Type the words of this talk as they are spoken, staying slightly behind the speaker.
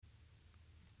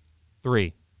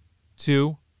3,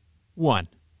 2, 1.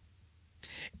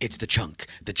 It's the chunk,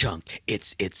 it's the chunk,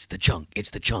 it's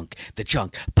the chunk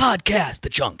podcast, the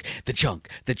chunk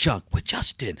with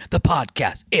Justin, the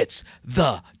podcast, it's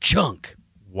the chunk.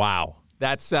 Wow.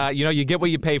 That's, you get what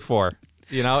you pay for,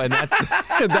 and that's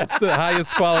that's the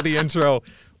highest quality intro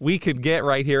we could get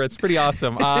right here. It's pretty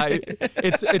awesome.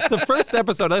 It's the first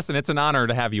episode. Listen, it's an honor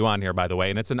to have you on here, by the way,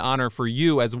 and it's an honor for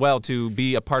you as well to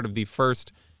be a part of the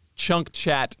first Chunk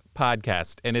Chat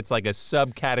podcast, and it's like a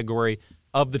subcategory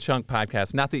of the Chunk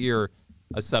podcast. Not that you're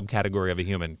a subcategory of a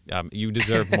human. You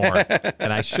deserve more,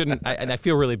 and I shouldn't. And I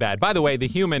feel really bad. By the way, the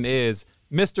human is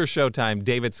Mr. Showtime,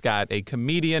 David Scott, a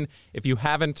comedian. If you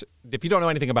don't know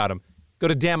anything about him, go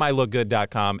to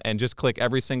damnilookgood.com and just click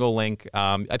every single link.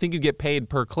 I think you get paid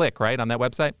per click, right, on that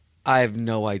website? I have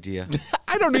no idea.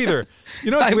 I don't either.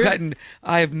 It's weird.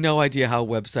 I have no idea how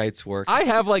websites work. I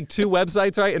have like 2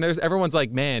 websites, right? And everyone's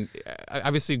like, man,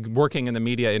 obviously working in the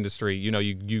media industry,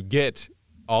 you get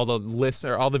all the lists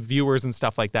or all the viewers and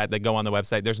stuff like that go on the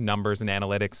website. There's numbers and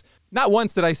analytics. Not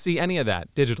once did I see any of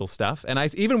that digital stuff. And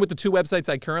even with the 2 websites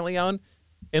I currently own,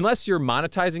 unless you're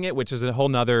monetizing it, which is a whole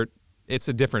nother, it's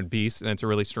a different beast and it's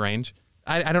really strange.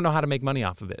 I don't know how to make money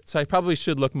off of it. So I probably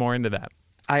should look more into that.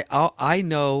 I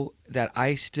know that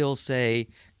I still say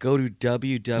go to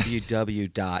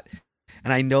www.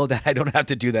 And I know that I don't have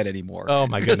to do that anymore. Oh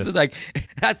my goodness! It's like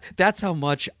that's how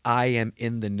much I am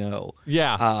in the know.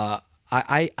 Yeah.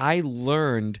 I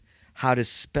learned how to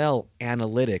spell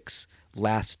analytics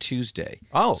last Tuesday.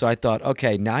 Oh. So I thought,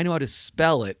 okay, now I know how to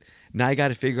spell it. Now I got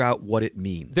to figure out what it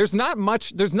means. There's not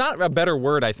a better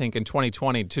word, I think, in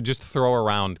 2020 to just throw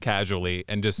around casually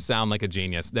and just sound like a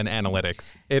genius than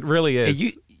analytics. It really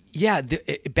is.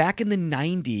 Back in the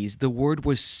 90s, the word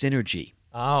was synergy.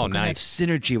 Oh, We're gonna have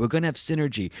synergy. We're going to have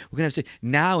synergy.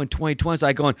 Now in 2020, it's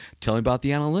like going, tell me about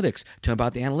the analytics. Tell me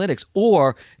about the analytics.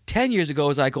 Or 10 years ago, it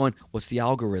was like going, what's the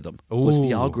algorithm? What's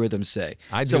the algorithm say?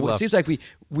 It seems like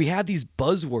we have these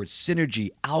buzzwords, synergy,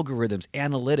 algorithms,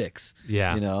 analytics.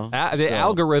 Yeah. The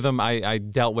algorithm I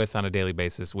dealt with on a daily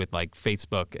basis with like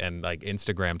Facebook and like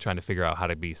Instagram, trying to figure out how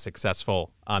to be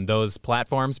successful on those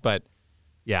platforms. But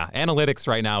yeah, analytics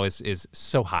right now is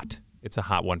so hot. It's a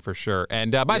hot one for sure.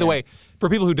 And by the way, for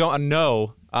people who don't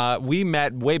know, we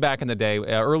met way back in the day,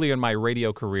 earlier in my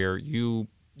radio career. You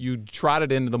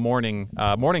trotted into the morning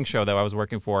show that I was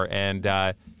working for, and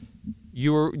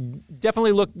you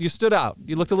stood out.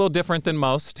 You looked a little different than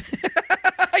most.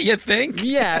 You think?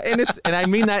 Yeah, and I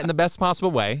mean that in the best possible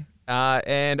way.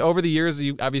 And over the years,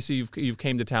 you've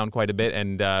came to town quite a bit,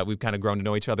 and we've kind of grown to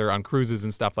know each other on cruises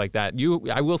and stuff like that.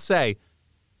 I will say,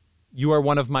 you are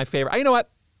one of my favorite. You know what?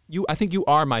 I think you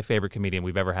are my favorite comedian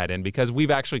we've ever had in, because we've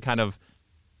actually kind of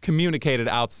communicated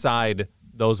outside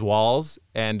those walls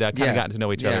and kind of gotten to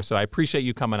know each other. So I appreciate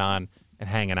you coming on and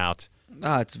hanging out.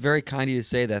 It's very kind of you to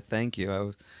say that. Thank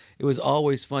you. It was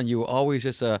always fun. You were always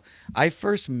just I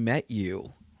first met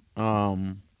you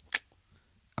about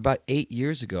 8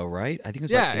 years ago, right? I think it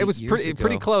was about 8 it was years ago.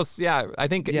 pretty close. Yeah, I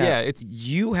think it's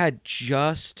you had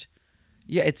just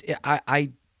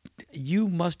you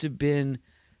must have been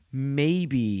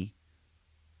maybe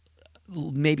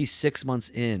 6 months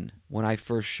in when I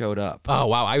first showed up. Oh,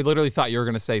 wow. I literally thought you were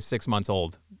going to say 6 months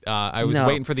old. I was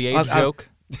waiting for the age joke.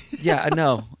 Yeah,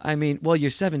 no. I mean, well,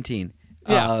 you're 17.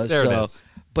 Yeah, there it is.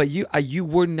 But you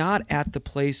were not at the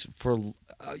place for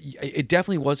it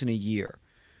definitely wasn't a year.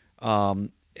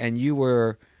 And you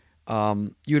were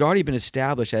you'd already been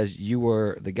established as you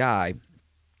were the guy.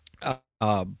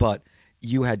 But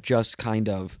you had just kind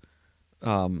of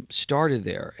started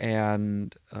there,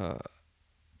 and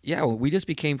we just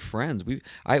became friends. We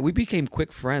became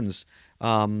quick friends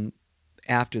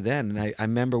after then, and I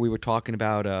remember we were talking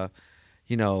about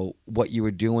what you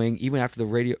were doing. Even after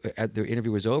the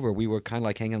interview was over, we were kind of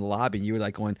like hanging in the lobby, and you were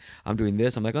like going, "I'm doing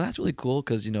this." I'm like, "Oh, that's really cool,"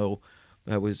 because it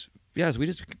was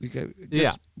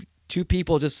two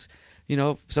people just.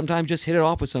 Sometimes just hit it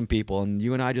off with some people, and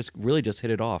you and I just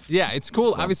hit it off. Yeah, it's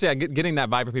cool. So. Obviously, getting that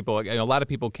vibe for people. A lot of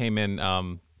people came in,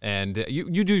 and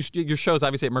you do your shows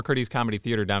obviously at Mercurdi's Comedy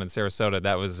Theater down in Sarasota.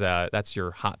 That's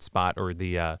your hot spot or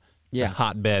the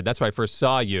hotbed. That's where I first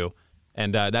saw you,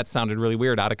 and that sounded really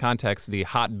weird out of context. The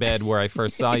hotbed where I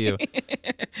first saw you.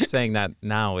 Saying that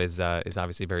now is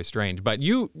obviously very strange. But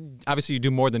you do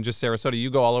more than just Sarasota. You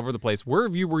go all over the place. Where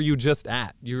were you just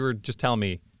at? You were just telling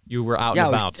me. You were out and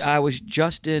about. I was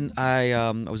just in. I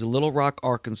was in Little Rock,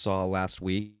 Arkansas last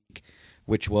week,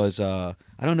 which was I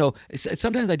don't know.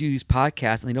 Sometimes I do these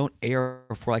podcasts and they don't air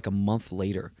for like a month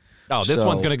later. Oh, this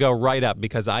one's going to go right up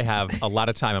because I have a lot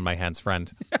of time on my hands, friend.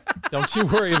 Don't you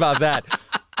worry about that.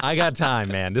 I got time,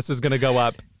 man. This is going to go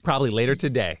up probably later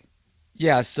today.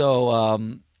 Yeah,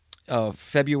 so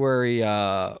February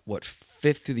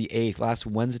 5th through the 8th, last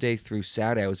Wednesday through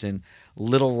Saturday, I was in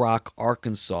Little Rock,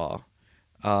 Arkansas.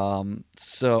 And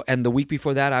the week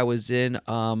before that, I was in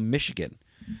Michigan.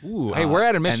 Ooh, hey, we're at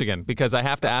in And Michigan because I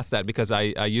have to ask that because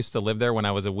I used to live there when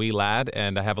I was a wee lad,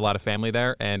 and I have a lot of family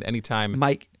there. And anytime,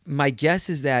 my guess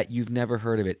is that you've never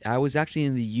heard of it. I was actually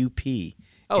in the UP.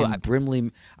 Oh, In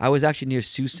Brimley. I was actually near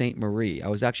Sault Ste. Marie.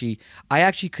 I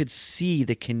actually could see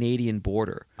the Canadian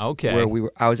border. Okay.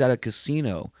 Where I was at a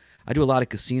casino. I do a lot of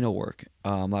casino work,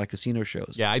 a lot of casino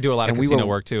shows. yeah, I do a lot of casino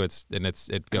work too.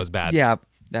 It goes bad. Yeah,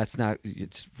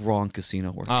 it's wrong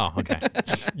casino work. Oh, okay.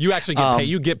 You actually get paid.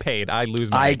 You get paid. I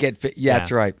lose money. I get fit. Yeah,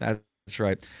 that's right. That's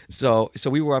right. So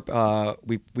we were up.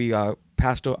 We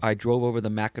passed. I drove over the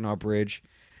Mackinac Bridge,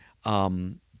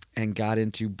 and got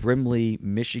into Brimley,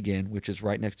 Michigan, which is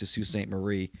right next to Sault Ste.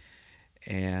 Marie.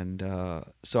 And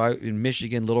so I in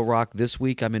Michigan, Little Rock. This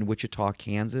week I'm in Wichita,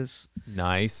 Kansas.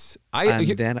 Nice.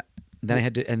 Then I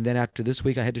had to. And then after this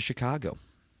week, I head to Chicago.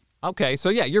 Okay, so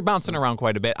yeah, you're bouncing around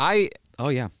quite a bit. Oh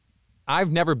yeah.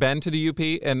 I've never been to the UP,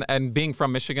 and being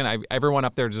from Michigan, everyone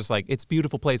up there is just like, it's a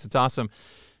beautiful place, it's awesome.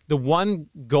 The one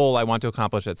goal I want to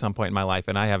accomplish at some point in my life,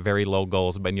 and I have very low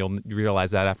goals, but you'll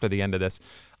realize that after the end of this,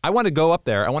 I want to go up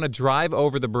there, I want to drive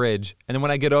over the bridge, and then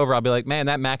when I get over, I'll be like, man,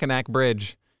 that Mackinac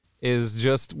Bridge is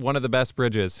just one of the best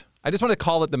bridges. I just want to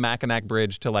call it the Mackinac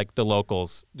Bridge to like the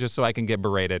locals, just so I can get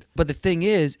berated. But the thing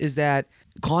is that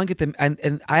calling it the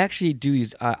and I actually do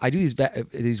these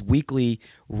these weekly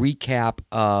recap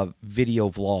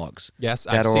video vlogs. Yes,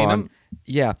 that I've are seen on, them.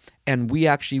 Yeah, and we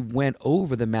actually went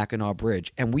over the Mackinac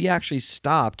Bridge, and we actually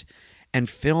stopped and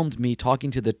filmed me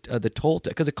talking to the toll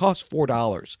because it costs $4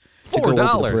 to go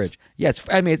over the bridge. Yes,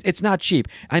 I mean it's not cheap.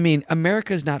 I mean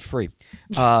America is not free.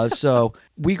 So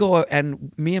we go,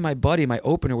 and me and my buddy, my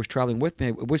opener, was traveling with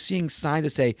me. We're seeing signs that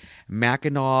say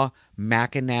Mackinac,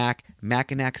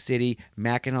 Mackinac City,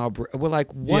 Mackinac. We're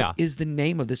like, what is the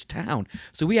name of this town?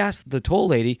 So we asked the toll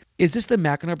lady, is this the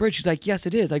Mackinac Bridge? She's like, yes,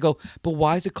 it is. I go, but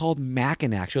why is it called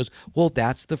Mackinac? She goes, well,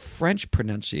 that's the French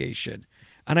pronunciation.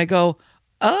 And I go,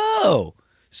 oh,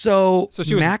 so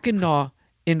Mackinac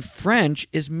in French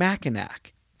is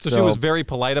Mackinac. So she was very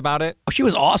polite about it? Oh, she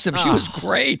was awesome. She was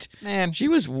great. Man. She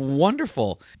was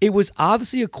wonderful. It was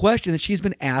obviously a question that she's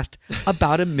been asked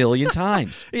about 1 million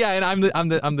times. Yeah, and I'm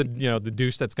the the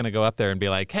douche that's gonna go up there and be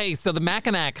like, hey, so the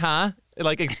Mackinac, huh?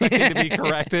 Like expecting to be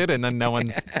corrected, and then no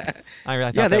one's.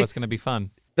 I thought that was gonna be fun.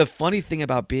 The funny thing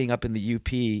about being up in the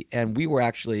UP, and we were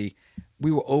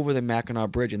over the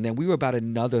Mackinac Bridge, and then we were about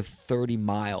another 30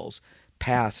 miles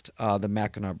past the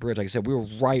Mackinac Bridge. Like I said, we were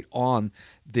right on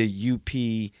the UP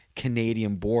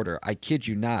Canadian border. I kid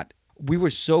you not. We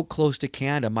were so close to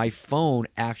Canada, my phone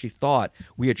actually thought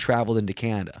we had traveled into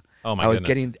Canada. Oh my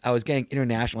goodness. I was getting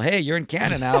international. Hey, you're in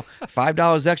Canada now.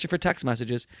 $5 extra for text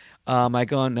messages. I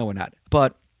go, no, we're not.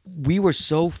 But we were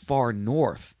so far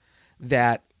north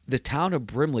that the town of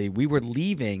Brimley, we were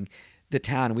leaving the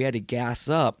town. We had to gas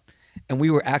up, and we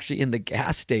were actually in the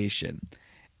gas station.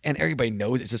 And everybody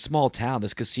knows it's a small town.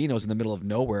 This casino's in the middle of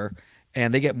nowhere,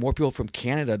 and they get more people from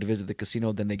Canada to visit the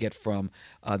casino than they get from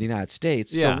the United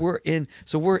States. Yeah.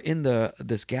 So we're in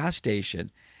this gas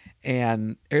station,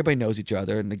 and everybody knows each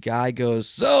other. And the guy goes,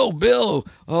 "So, Bill,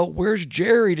 where's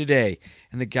Jerry today?"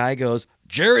 And the guy goes,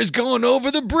 "Jerry's going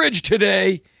over the bridge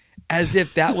today." As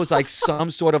if that was like some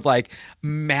sort of like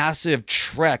massive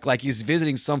trek, like he's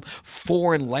visiting some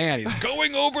foreign land. He's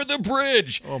going over the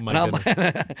bridge. Oh my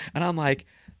goodness. And I'm like,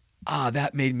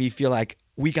 that made me feel like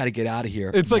we got to get out of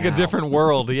here. It's like a different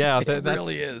world. Yeah, it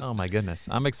really is. Oh my goodness.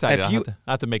 I'm excited. I'll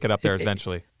have to make it up there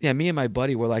eventually. Yeah, me and my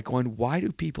buddy were like going, why do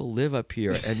people live up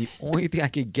here? And the only thing I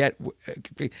could get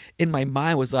in my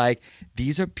mind was like,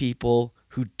 these are people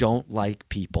who don't like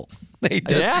people.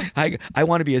 I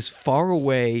want to be as far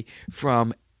away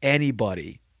from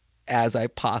anybody as I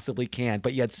possibly can,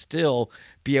 but yet still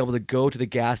be able to go to the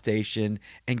gas station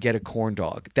and get a corn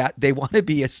dog. That they want to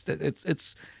be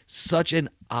it's such an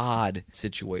odd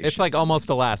situation. It's like almost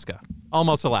Alaska.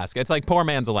 It's like poor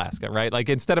man's Alaska, right? Like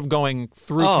instead of going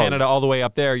through Canada all the way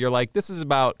up there, you're like, this is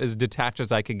about as detached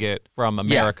as I could get from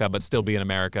America, but still be in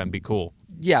America and be cool.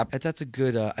 Yeah, that's a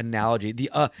good analogy.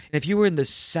 If you were in the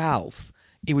South,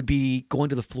 it would be going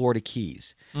to the Florida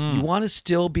Keys. You want to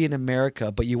still be in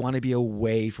America, but you want to be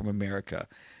away from America.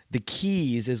 The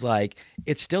Keys is like,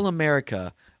 it's still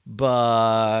America,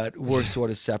 but we're sort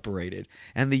of separated.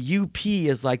 And the UP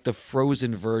is like the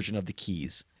frozen version of the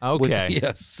Keys. Okay.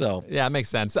 Yeah, it makes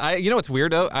sense. You know what's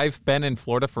weird, though? I've been in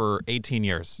Florida for 18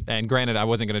 years. And granted, I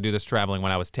wasn't going to do this traveling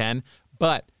when I was 10,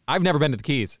 but I've never been to the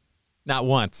Keys. Not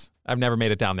once. I've never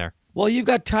made it down there. Well, you've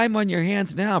got time on your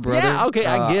hands now, brother. Yeah, okay,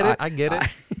 I get it. I get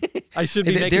it. I should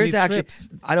be making these trips.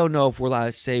 I don't know if we're allowed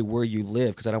to say where you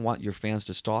live because I don't want your fans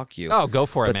to stalk you. Oh, go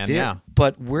for it, man. Yeah.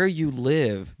 But where you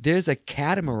live, there's a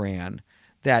catamaran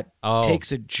that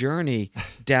takes a journey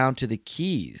down to the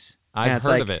Keys. I've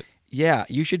heard of it. Yeah,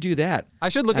 you should do that. I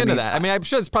should look into that. I mean, I'm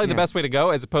sure it's probably the best way to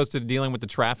go as opposed to dealing with the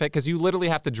traffic because you literally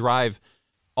have to drive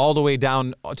all the way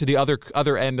down to the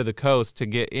other end of the coast to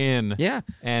get in. Yeah.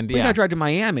 And you got to drive to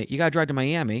Miami. You got to drive to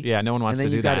Miami. Yeah, no one wants to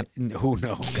do that. Oh,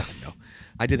 no. God, no.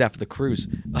 I did that for the cruise.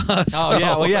 Oh,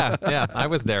 yeah. Well, yeah. I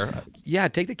was there. Yeah,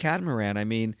 take the catamaran. I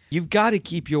mean, you've got to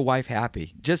keep your wife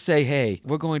happy. Just say, hey,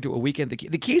 we're going to a weekend.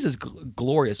 The Keys is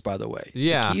glorious, by the way.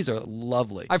 Yeah. The Keys are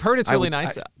lovely. I've heard it's really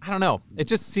nice. I don't know. It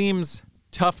just seems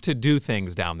tough to do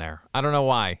things down there. I don't know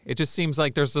why. It just seems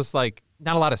like there's just like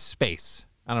not a lot of space.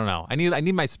 I don't know. I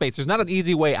need my space. There's not an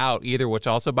easy way out either, which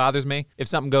also bothers me. If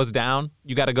something goes down,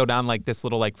 you got to go down like this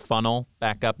little like funnel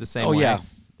back up the same way. Oh, yeah.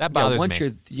 That bothers me.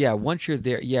 Once you're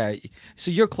there, yeah.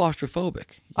 So you're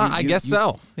claustrophobic. I guess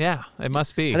so. Yeah, it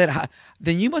must be.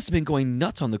 Then you must have been going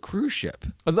nuts on the cruise ship.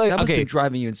 That must have been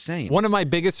driving you insane. One of my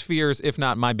biggest fears, if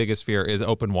not my biggest fear, is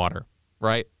open water,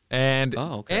 right? And,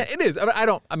 and it is.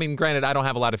 I mean, granted, I don't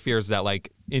have a lot of fears that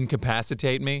like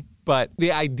incapacitate me, but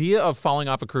the idea of falling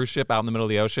off a cruise ship out in the middle of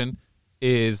the ocean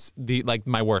is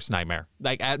my worst nightmare.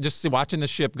 Like just watching the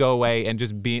ship go away and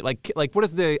just being like what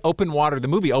is the open water? The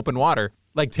movie Open Water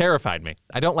terrified me.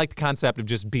 I don't like the concept of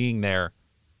just being there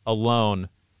alone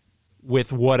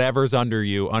with whatever's under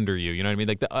you. You know what I mean?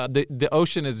 Like the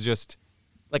ocean is just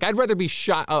like I'd rather be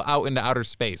shot out into outer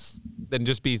space than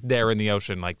just be there in the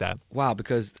ocean like that. Wow,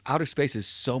 because outer space is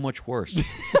so much worse.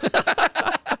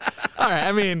 All right,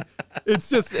 I mean, it's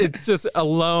just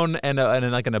alone and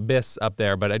like an abyss up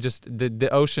there, but the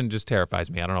ocean just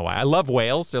terrifies me. I don't know why. I love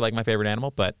whales; they're like my favorite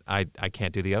animal, but I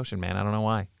can't do the ocean, man. I don't know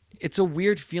why. It's a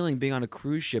weird feeling being on a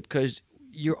cruise ship because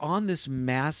you're on this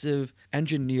massive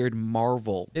engineered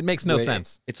marvel. It makes no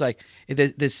sense. It's like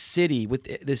this city with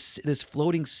this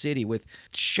floating city with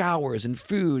showers and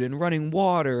food and running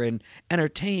water and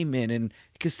entertainment and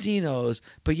casinos,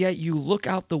 but yet you look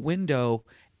out the window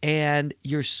and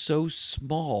you're so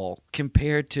small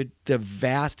compared to the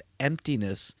vast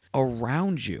emptiness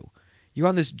around you. You're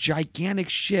on this gigantic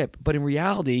ship, but in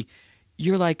reality,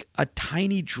 you're like a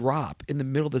tiny drop in the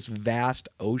middle of this vast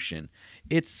ocean.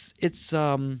 It's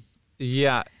very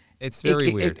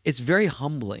weird. It's very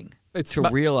humbling to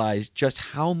realize just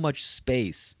how much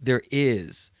space there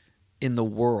is in the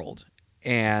world,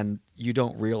 and you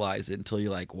don't realize it until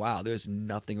you're like, wow, there's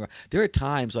nothing wrong. There are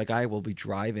times like I will be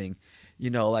driving,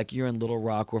 like you're in Little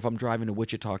Rock, or if I'm driving to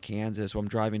Wichita, Kansas, or I'm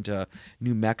driving to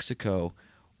New Mexico,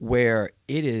 where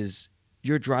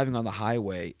you're driving on the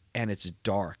highway and it's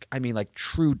dark. I mean, like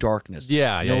true darkness.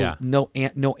 Yeah. No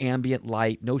ambient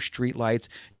light, no street lights,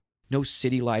 no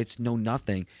city lights, no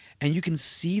nothing. And you can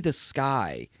see the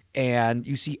sky and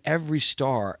you see every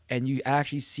star and you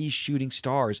actually see shooting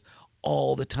stars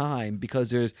all the time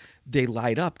because they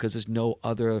light up because there's no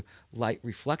other light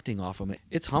reflecting off them.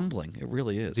 It's humbling. It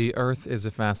really is. The Earth is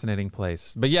a fascinating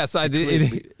place. But yes,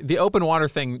 the open water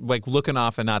thing, like looking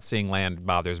off and not seeing land,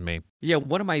 bothers me. Yeah,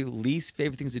 one of my least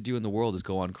favorite things to do in the world is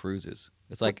go on cruises.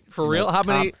 It's like for real. How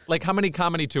many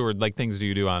comedy tour things do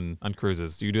you do on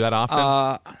cruises? Do you do that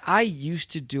often? I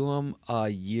used to do them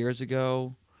years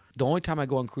ago. The only time I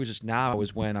go on cruises now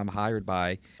is when I'm hired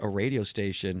by a radio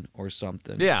station or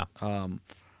something. Yeah.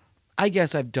 I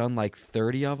guess I've done like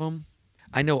 30 of them.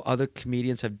 I know other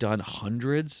comedians have done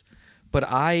hundreds, but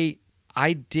I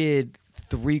did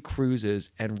 3 cruises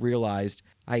and realized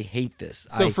I hate this.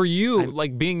 So for you,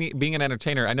 like being an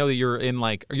entertainer, I know that you're in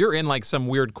like some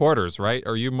weird quarters, right?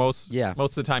 Or you most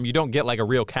of the time you don't get like a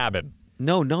real cabin.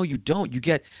 No, you don't.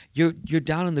 You're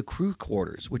down in the crew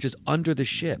quarters, which is under the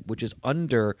ship,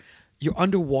 you're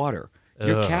underwater.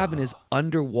 Your cabin is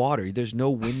underwater. There's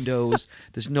no windows.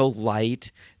 There's no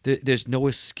light. There's no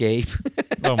escape.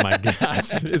 Oh my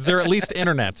gosh! Is there at least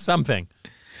internet? Something?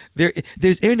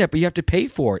 There's internet, but you have to pay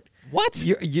for it. What?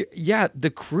 Yeah, the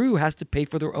crew has to pay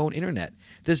for their own internet.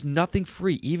 There's nothing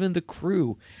free. Even the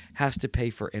crew has to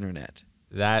pay for internet.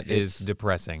 That is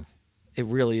depressing. It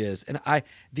really is. And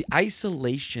the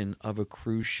isolation of a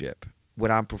cruise ship when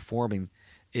I'm performing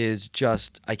is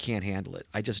just, I can't handle it.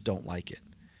 I just don't like it.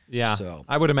 Yeah. So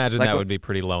I would imagine that would be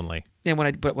pretty lonely. And when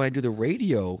I do the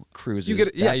radio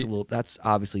cruises, that's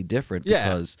obviously different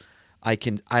because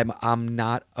I'm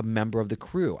not a member of the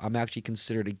crew. I'm actually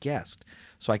considered a guest.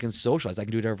 So I can socialize. I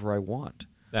can do whatever I want.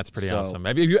 That's pretty awesome.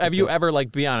 Have you ever,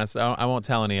 like, be honest, I won't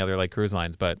tell any other like cruise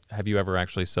lines, but have you ever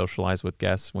actually socialized with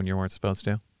guests when you weren't supposed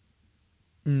to?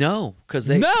 No, because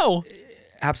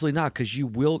Absolutely not, because you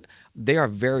will. They are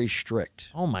very strict.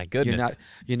 Oh my goodness.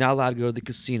 You're not allowed to go to the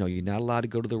casino. You're not allowed to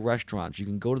go to the restaurants. You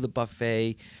can go to the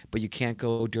buffet, but you can't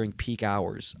go during peak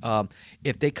hours.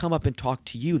 If they come up and talk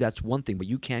to you, that's one thing, but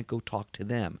you can't go talk to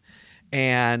them.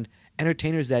 And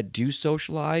entertainers that do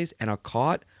socialize and are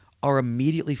caught are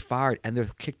immediately fired and they're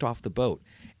kicked off the boat.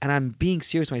 And I'm being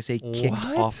serious when I say kicked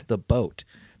off the boat.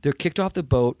 They're kicked off the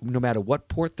boat no matter what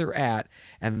port they're at,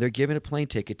 and they're given a plane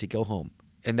ticket to go home.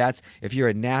 And that's if you're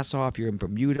in Nassau, if you're in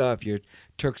Bermuda, if you're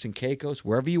Turks and Caicos,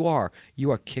 wherever you are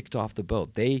kicked off the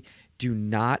boat. They do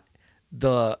not –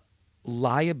 the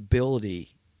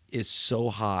liability is so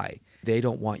high. They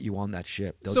don't want you on that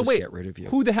ship. They'll just get rid of you.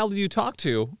 Who the hell do you talk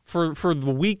to for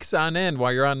the weeks on end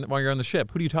while you're on the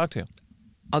ship? Who do you talk to?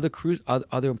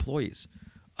 Other employees,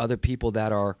 other people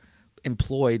that are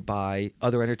employed by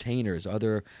other entertainers,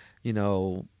 other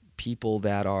people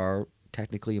that are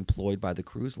technically employed by the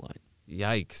cruise line.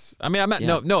 Yikes! I mean, I'm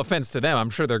not, no offense to them. I'm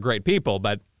sure they're great people,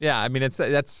 but yeah, I mean,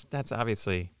 that's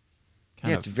obviously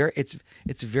kind of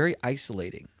it's very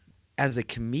isolating. As a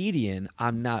comedian,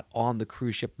 I'm not on the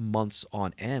cruise ship months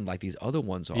on end like these other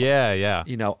ones are. Yeah.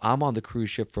 I'm on the cruise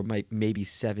ship for maybe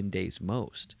 7 days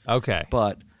most. Okay.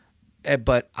 But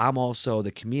I'm also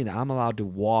the comedian. I'm allowed to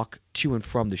walk to and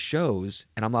from the shows,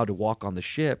 and I'm allowed to walk on the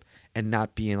ship and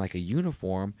not be in like a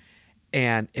uniform.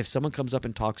 And if someone comes up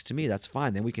and talks to me, that's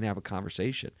fine. Then we can have a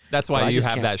conversation. That's why you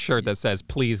have that shirt that says,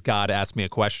 "Please God, ask me a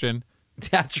question."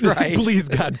 That's right. Please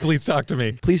God, please talk to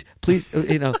me. Please,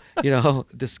 the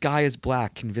sky is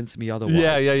black. Convince me otherwise.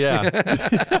 Yeah.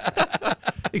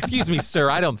 Excuse me, sir.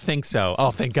 I don't think so.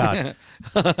 Oh, thank God.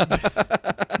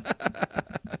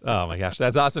 Oh my gosh,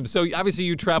 that's awesome. So obviously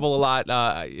you travel a lot.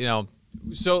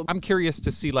 So I'm curious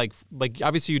to see like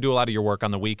obviously you do a lot of your work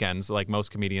on the weekends, like most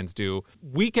comedians do.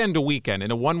 Weekend to weekend, in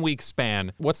a 1 week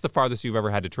span, what's the farthest you've ever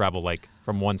had to travel, like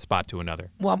from one spot to another?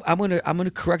 Well, I'm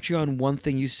gonna correct you on one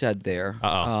thing you said there,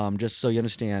 just so you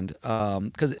understand,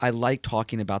 because I like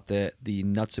talking about the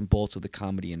nuts and bolts of the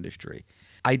comedy industry.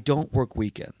 I don't work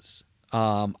weekends.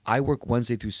 I work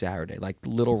Wednesday through Saturday. Like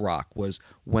Little Rock was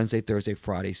Wednesday, Thursday,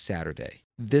 Friday, Saturday.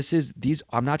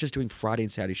 I'm not just doing Friday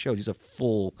and Saturday shows. These are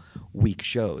full week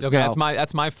shows. Okay, now,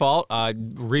 that's my fault.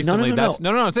 Recently,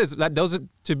 no. It is those.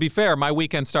 To be fair, my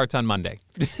weekend starts on Monday.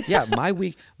 Yeah, my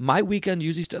weekend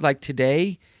usually like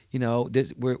today.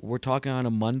 We're talking on a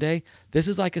Monday. This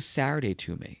is like a Saturday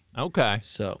to me. Okay.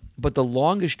 So, but the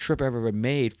longest trip I've ever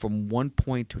made from one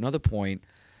point to another point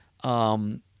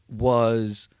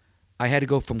was I had to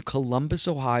go from Columbus,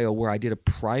 Ohio, where I did a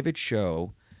private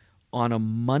show on a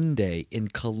Monday in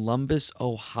Columbus,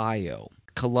 Ohio.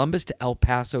 Columbus to El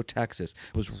Paso, Texas.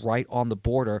 It was right on the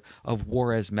border of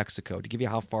Juarez, Mexico, to give you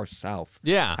how far south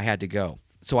I had to go.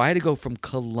 So I had to go from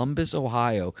Columbus,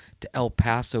 Ohio to El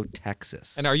Paso,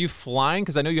 Texas. And are you flying?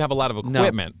 Because I know you have a lot of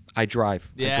equipment. No, I drive.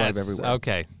 Yes. I drive everywhere.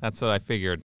 Okay, that's what I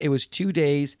figured. It was 2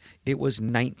 days. It was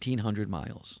 1,900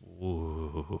 miles.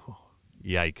 Ooh,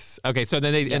 yikes. Okay, so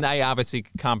then they obviously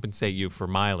compensate you for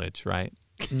mileage, right?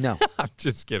 No. I'm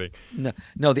just kidding.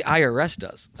 No, the IRS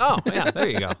does. Oh, yeah, there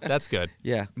you go. That's good.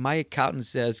 Yeah, my accountant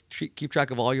says keep track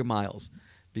of all your miles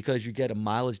because you get a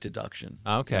mileage deduction.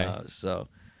 Okay.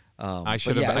 I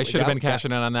should have been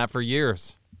cashing in on that for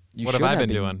years. What have I been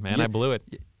doing, man? I blew it.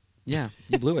 Yeah,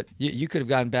 you blew it. You could have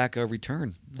gotten back a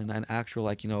return and an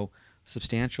actual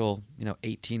substantial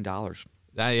 $18.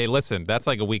 Hey, listen, that's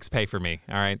like a week's pay for me.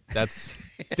 All right, it's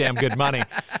damn good money.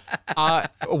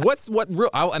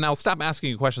 And I'll stop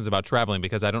asking you questions about traveling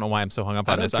because I don't know why I'm so hung up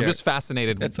on this. Care. I'm just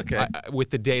fascinated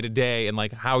with the day to day and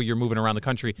like how you're moving around the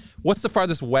country. What's the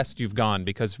farthest west you've gone?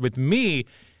 Because with me,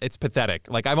 it's pathetic.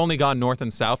 Like I've only gone north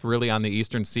and south, really on the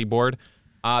eastern seaboard.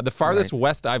 The farthest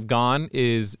west I've gone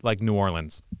is like New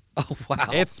Orleans. Oh wow,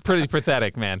 it's pretty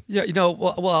pathetic, man. Yeah, the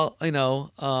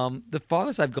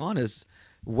farthest I've gone is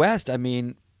west. I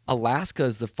mean, Alaska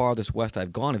is the farthest west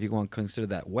I've gone, if you want to consider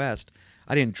that west.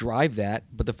 I didn't drive that,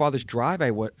 but the farthest drive I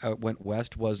went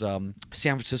west was San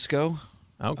Francisco.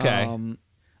 Okay.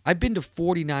 I've been to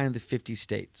 49 of the 50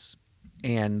 states,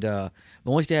 and the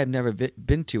only state I've never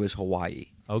been to is Hawaii.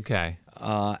 Okay.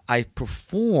 I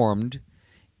performed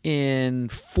in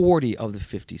 40 of the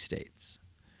 50 states.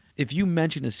 If you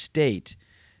mention a state,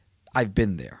 I've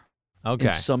been there. Okay.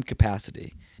 In some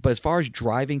capacity. But as far as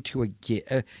driving to a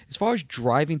gig,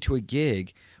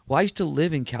 well, I used to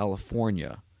live in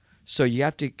California, so you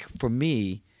have to. For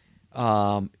me,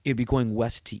 it'd be going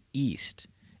west to east.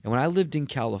 And when I lived in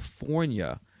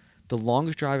California, the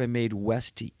longest drive I made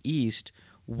west to east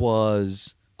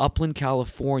was Upland,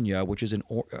 California, which is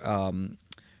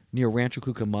near Rancho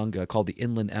Cucamonga, called the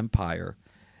Inland Empire,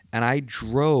 and I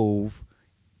drove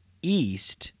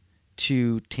east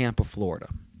to Tampa, Florida.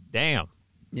 Damn.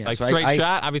 Yeah, Like so straight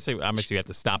shot? Obviously you have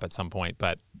to stop at some point,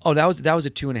 but Oh, that was a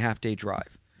 2.5-day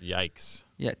drive. yikes.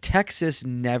 Yeah, Texas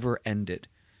never ended.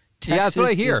 Yeah, that's what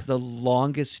I hear. Is the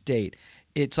longest state.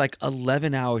 It's like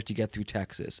 11 hours to get through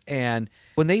Texas. And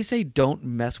when they say don't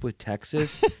mess with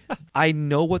Texas, I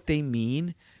know what they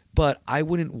mean, but I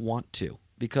wouldn't want to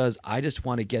because I just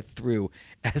want to get through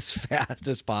as fast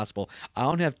as possible. I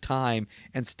don't have time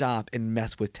and stop and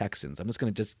mess with Texans. I'm just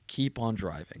going to just keep on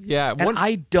driving. Yeah. And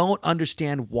I don't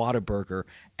understand Whataburger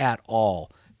at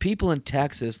all. People in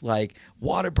Texas like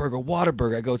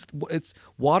Whataburger. I go, it's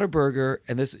Whataburger,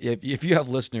 and this if you have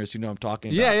listeners who know what I'm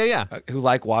talking about, Yeah. Who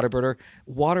like Whataburger.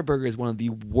 Whataburger is one of the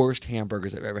worst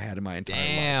hamburgers I've ever had in my entire life.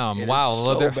 Damn! It Wow,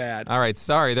 is so bad. All right,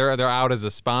 sorry, they're out as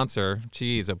a sponsor.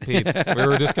 Jeez, oh Pete's. We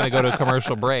were just gonna go to a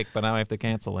commercial break, but now I have to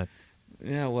cancel it.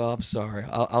 Yeah, well, I'm sorry.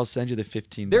 I'll send you the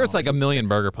 $15. There's like a million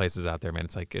burger places out there, man.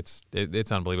 It's like it's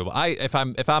unbelievable. If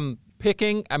I'm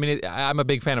picking, I mean, I'm a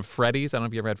big fan of Freddy's. I don't know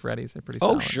if you ever had Freddy's. They're pretty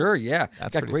solid. Oh, sure, yeah.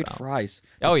 That's got pretty great solid. fries.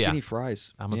 Oh, yeah. Skinny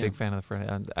fries. I'm a Yeah. big fan of the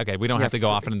Freddy. Okay, we don't Yeah, have to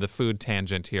go off into the food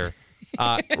tangent here.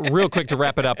 Real quick to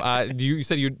wrap it up, you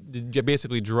said you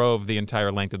basically drove the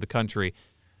entire length of the country.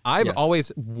 I've Yes.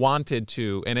 always wanted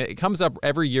to, and it comes up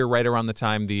every year right around the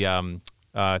time the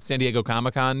San Diego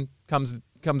Comic-Con comes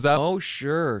up. Oh,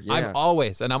 sure, yeah. I'm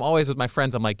always with my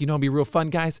friends. I'm like, it'd be real fun,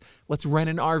 guys. Let's rent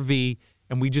an RV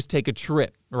and we just take a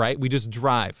trip, right? We just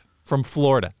drive from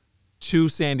Florida to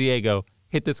San Diego,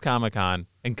 hit this Comic-Con,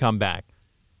 and come back.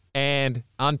 And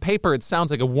on paper, it sounds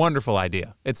like a wonderful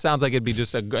idea. It sounds like it'd be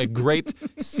just a great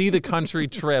see the country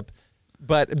trip.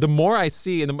 But the more I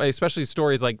see, and especially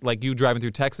stories like you driving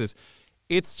through Texas,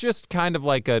 it's just kind of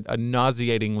like a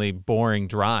nauseatingly boring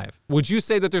drive. Would you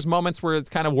say that there's moments where it's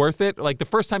kind of worth it? Like the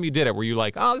first time you did it, were you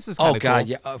like, oh, this is kind of cool? Oh, God,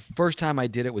 yeah. First time I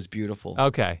did it was beautiful.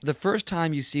 Okay. The first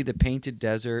time you see the painted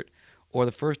desert, or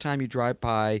the first time you drive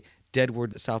by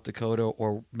Deadwood, South Dakota,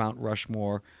 or Mount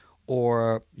Rushmore,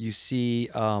 or you see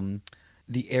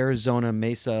the Arizona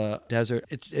Mesa Desert,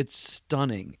 it's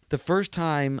stunning. The first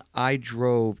time I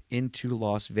drove into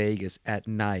Las Vegas at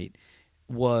night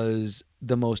was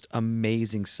the most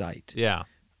amazing sight. Yeah.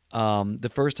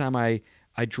 The first time I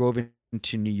drove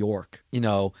into New York,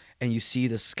 and you see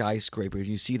the skyscrapers,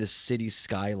 you see the city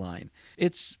skyline.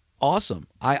 It's awesome.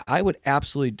 I would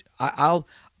absolutely.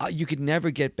 You could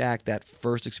never get back that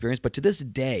first experience. But to this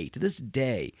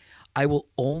day, I will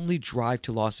only drive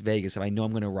to Las Vegas if I know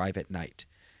I'm going to arrive at night,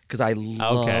 because I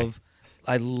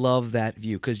love that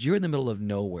view. Because you're in the middle of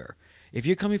nowhere. If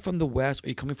you're coming from the west or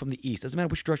you're coming from the east, doesn't matter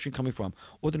which direction you're coming from,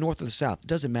 or the north or the south, it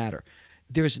doesn't matter.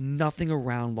 There's nothing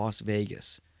around Las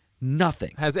Vegas.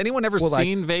 Nothing. Has anyone ever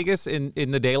seen Vegas in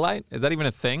the daylight? Is that even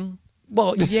a thing?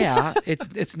 Well, yeah,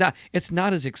 it's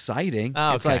not as exciting.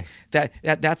 Oh, It's okay. like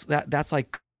that's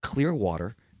like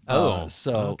Clearwater.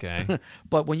 Okay.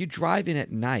 But when you drive in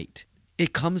at night,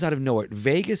 it comes out of nowhere.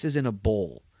 Vegas is in a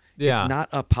bowl. Yeah. It's not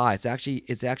up high. It's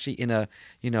actually in a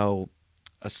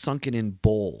sunken in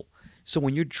bowl. So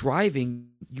when you're driving,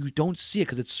 you don't see it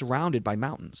because it's surrounded by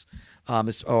mountains,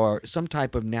 or some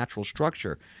type of natural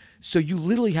structure. So you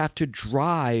literally have to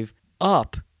drive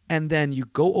up, and then you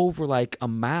go over like a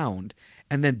mound,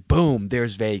 and then boom,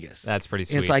 there's Vegas. That's pretty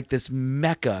sweet. And it's like this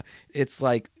mecca. It's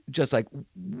like just like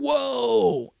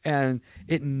whoa, and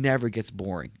it never gets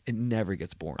boring. It never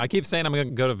gets boring. I keep saying I'm going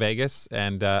to go to Vegas,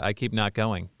 and I keep not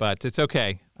going, but it's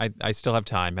okay. I still have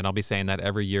time, and I'll be saying that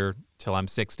every year till I'm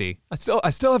 60. I still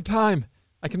have time.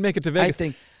 I can make it to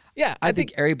Vegas. I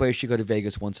think everybody should go to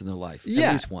Vegas once in their life. Yeah.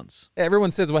 At least once. Everyone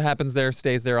says what happens there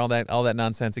stays there. All that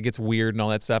nonsense. It gets weird and all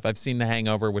that stuff. I've seen The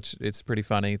Hangover, which it's pretty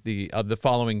funny. The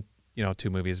following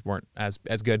 2 movies weren't as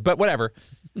good, but whatever.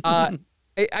 I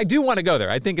do want to go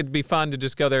there. I think it'd be fun to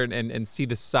just go there and see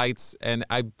the sights. And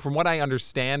from what I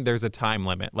understand, there's a time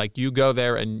limit. Like you go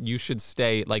there and you should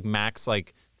stay like max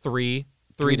like 3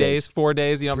 days, 4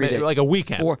 days. 3 days. Like a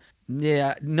weekend.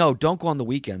 Yeah, no, don't go on the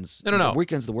weekends. No. The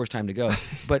weekend's the worst time to go.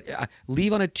 But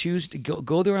leave on a Tuesday.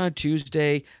 Go there on a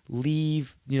Tuesday.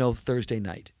 Leave, Thursday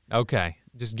night. Okay,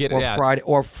 just get Friday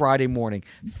or Friday morning.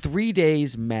 3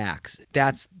 days max.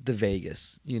 That's the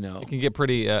Vegas. It can get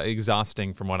pretty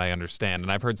exhausting, from what I understand,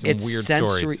 and I've heard some weird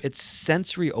stories. It's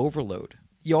sensory overload.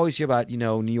 You always hear about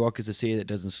New York is a city that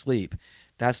doesn't sleep.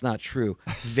 That's not true.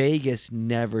 Vegas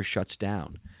never shuts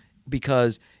down.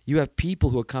 Because you have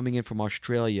people who are coming in from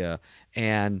Australia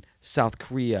and South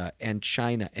Korea and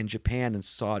China and Japan and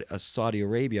Saudi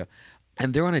Arabia,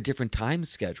 and they're on a different time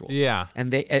schedule. Yeah.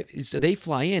 And so they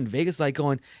fly in. Vegas like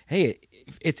going, hey,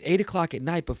 it's 8:00 at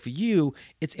night, but for you,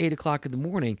 it's 8:00 in the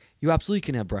morning. You absolutely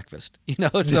can have breakfast,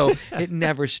 So it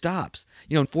never stops.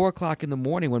 4:00 in the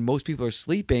morning when most people are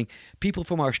sleeping, people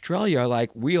from Australia are like,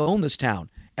 we own this town.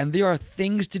 And there are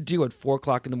things to do at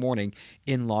 4:00 in the morning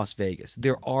in Las Vegas.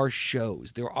 There are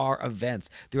shows. There are events.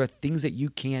 There are things that you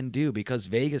can do because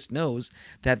Vegas knows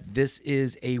that this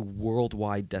is a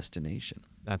worldwide destination.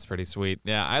 That's pretty sweet.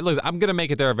 Yeah, I'm going to make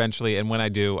it there eventually. And when I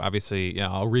do, obviously,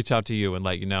 I'll reach out to you and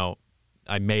let you know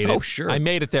I made it. Oh, sure. I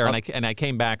made it there and I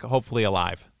came back hopefully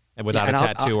alive and without a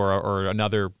tattoo or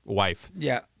another wife.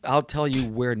 Yeah. I'll tell you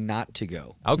where not to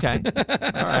go. Okay.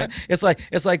 All right. It's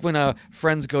like when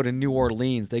friends go to New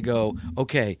Orleans, they go,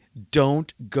 okay,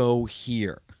 don't go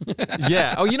here.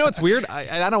 Yeah. Oh, it's weird.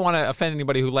 I don't want to offend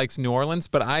anybody who likes New Orleans,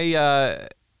 but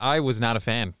I was not a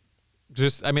fan.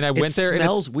 I went there. It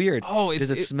smells weird. Oh, does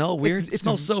it smell weird? It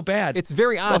smells so bad. It's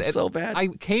very odd. So bad. I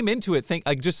came into it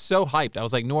just so hyped. I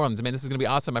was like, New Orleans, man, this is going to be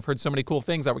awesome. I've heard so many cool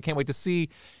things. I can't wait to see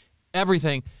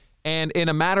everything. And in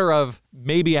a matter of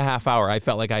maybe a half hour, I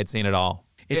felt like I had seen it all.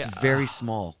 It's very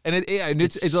small. And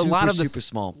it's super, a lot of super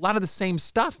small. A lot of the same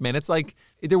stuff, man. It's like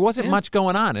there wasn't much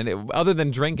going on, other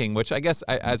than drinking, which I guess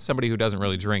as somebody who doesn't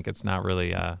really drink, it's not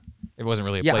really. It wasn't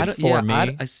really a place for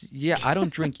me. I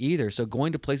don't drink either. So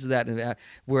going to places that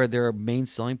where their main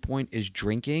selling point is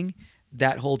drinking,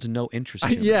 that holds no interest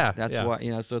to me. That's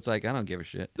why So it's like I don't give a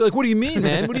shit. They're like, what do you mean,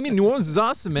 man? What do you mean? New Orleans is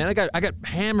awesome, man. I got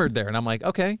hammered there, and I'm like,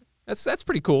 okay, that's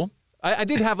pretty cool. I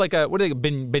did have like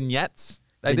beignets.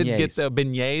 I did get the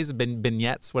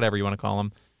beignets, whatever you want to call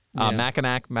them.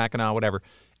 Mackinac, whatever.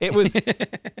 It was,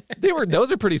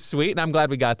 those are pretty sweet, and I'm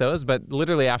glad we got those. But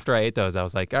literally after I ate those, I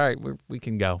was like, all right, we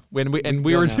can go. We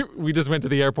just went to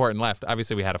the airport and left.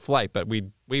 Obviously, we had a flight, but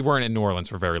we weren't in New Orleans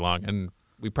for very long, and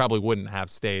we probably wouldn't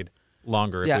have stayed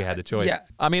longer if we had the choice. Yeah.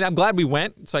 I'm glad we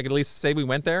went, so I could at least say we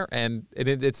went there. And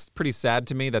it's pretty sad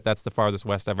to me that that's the farthest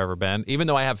west I've ever been. Even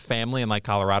though I have family in like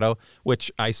Colorado,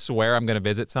 which I swear I'm going to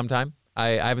visit sometime. I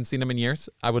haven't seen them in years.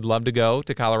 I would love to go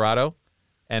to Colorado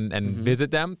and visit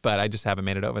them, but I just haven't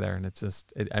made it over there. And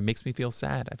it makes me feel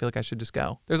sad. I feel like I should just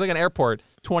go. There's like an airport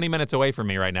 20 minutes away from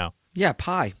me right now. Yeah,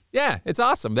 pie. Yeah, it's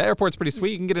awesome. The airport's pretty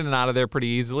sweet. You can get in and out of there pretty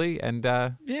easily. And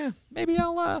maybe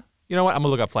I'll, you know what? I'm going to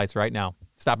look up flights right now.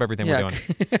 Stop everything we're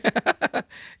doing.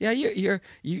 Yeah,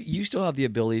 you still have the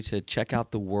ability to check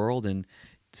out the world and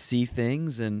see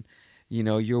things, and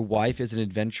your wife is an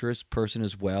adventurous person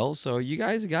as well. So you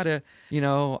guys got to,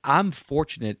 I'm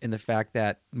fortunate in the fact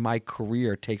that my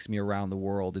career takes me around the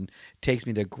world and takes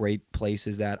me to great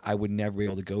places that I would never be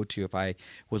able to go to if I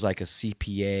was like a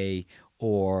CPA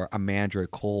or a manager at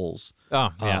Kohl's.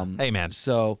 Oh, yeah. Hey, man.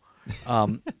 So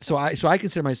I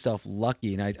consider myself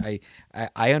lucky, and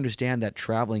I understand that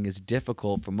traveling is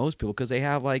difficult for most people because they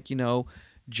have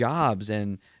jobs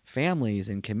and families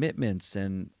and commitments,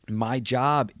 and my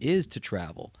job is to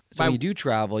travel. So when you do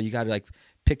travel, you got to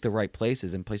pick the right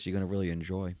places and places you're going to really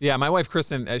enjoy. Yeah, my wife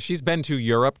Kristen, she's been to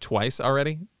Europe twice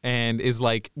already, and is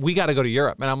like, we got to go to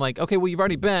Europe. And I'm like, okay, well, you've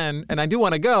already been, and I do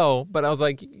want to go, but I was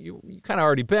like, you kind of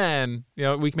already been.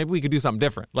 Maybe we could do something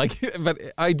different. But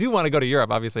I do want to go to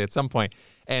Europe, obviously, at some point.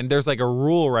 And there's like a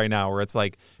rule right now where it's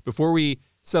like, before we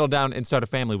settle down and start a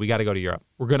family, we got to go to Europe.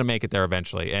 We're going to make it there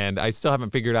eventually. And I still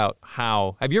haven't figured out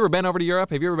how. Have you ever been over to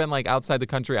Europe? Have you ever been outside the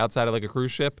country, outside of a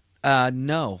cruise ship?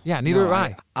 No. Yeah, neither have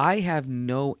I. I have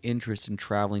no interest in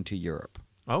traveling to Europe.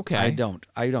 Okay. I don't.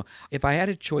 If I had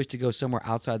a choice to go somewhere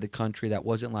outside the country that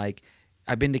wasn't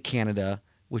I've been to Canada,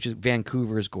 which is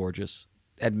Vancouver is gorgeous,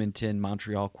 Edmonton,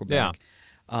 Montreal, Quebec.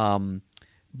 Yeah.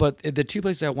 But the two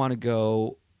places I want to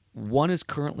go, one is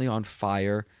currently on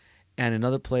fire, and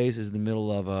another place is in the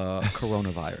middle of a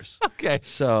coronavirus. Okay.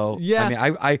 So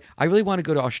yeah, I really want to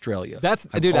go to Australia.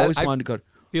 I've always wanted to go.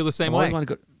 Feel the same way. I want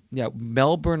to go. Yeah,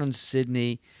 Melbourne and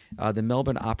Sydney, the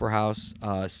Melbourne Opera House.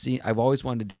 I've always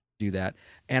wanted to do that,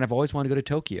 and I've always wanted to go to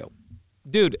Tokyo.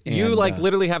 Dude, you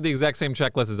literally have the exact same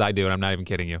checklist as I do, and I'm not even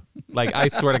kidding you. I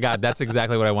swear to God, that's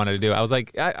exactly what I wanted to do. I was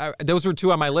like, those were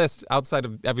two on my list. Outside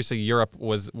of, obviously, Europe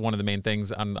was one of the main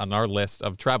things on our list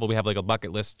of travel. We have a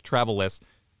bucket list, travel list.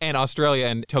 And Australia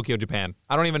and Tokyo, Japan.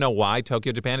 I don't even know why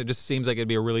Tokyo, Japan. It just seems like it'd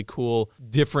be a really cool,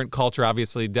 different culture.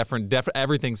 Obviously,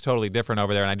 everything's totally different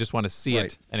over there, and I just want to see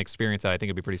it and experience it. I think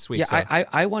it'd be pretty sweet. Yeah, so.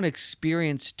 I want to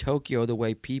experience Tokyo the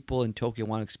way people in Tokyo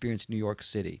want to experience New York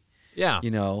City. Yeah.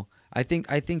 I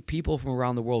think people from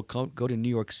around the world go to New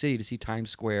York City to see Times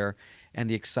Square and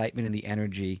the excitement and the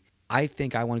energy. I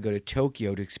think I want to go to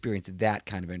Tokyo to experience that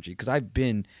kind of energy because I've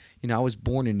been, I was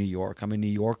born in New York. I'm a New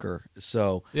Yorker,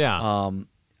 so yeah.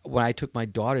 when I took my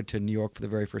daughter to New York for the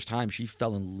very first time, she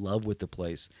fell in love with the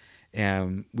place.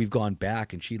 And we've gone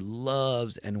back, and she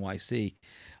loves NYC.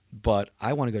 But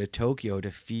I want to go to Tokyo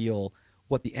to feel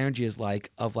what the energy is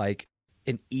like of like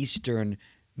an Eastern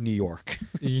New York.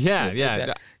 Yeah,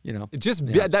 That, you know, just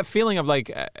yeah. that feeling of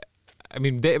like, I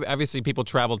mean, obviously people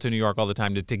travel to New York all the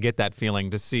time to get that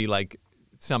feeling, to see like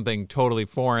something totally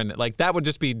foreign. Like that would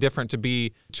just be different, to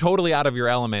be totally out of your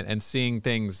element and seeing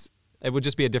things. It would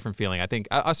just be a different feeling. I think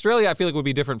Australia, I feel like would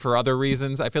be different for other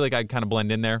reasons. I feel like I'd kind of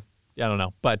blend in there. I don't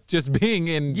know, but just being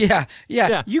in, Yeah.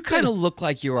 You kind of look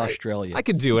like you're Australian. I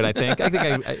could do it. I think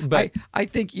I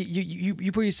think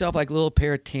you put yourself like a little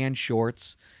pair of tan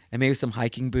shorts and maybe some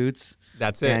hiking boots.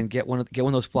 That's it. And get one of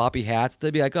those floppy hats.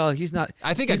 They'd be like, oh, he's not.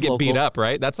 I think he's I'd get local. beat up,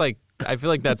 right? That's like, I feel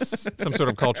like that's some sort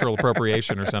of cultural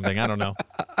appropriation or something. I don't know,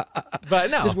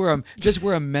 but no, Just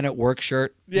wear a Men at Work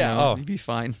shirt. Yeah, you know, oh. you'd be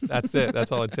fine. that's it.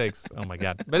 That's all it takes. Oh my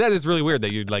God, but that is really weird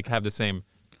that you'd like have the same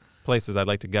places I'd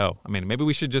like to go. I mean, maybe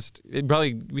we should just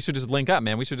link up,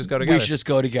 man. We should just go together. We should just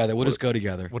go together. We'll just go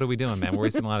together. What are we doing, man? We're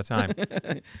wasting a lot of time.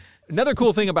 Another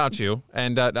cool thing about you,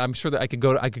 and I'm sure that I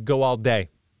could go all day,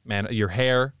 man. Your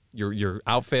hair, your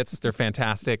outfits, they're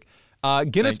fantastic.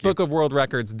 Guinness Book of World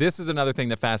Records. This is another thing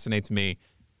that fascinates me.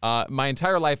 My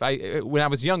entire life, when I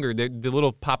was younger, the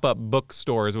little pop-up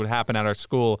bookstores would happen at our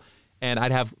school, and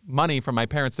I'd have money from my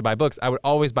parents to buy books. I would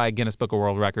always buy a Guinness Book of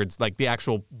World Records, like the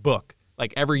actual book.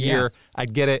 Like every year,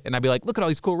 I'd get it, and I'd be like, look at all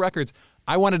these cool records.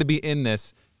 I wanted to be in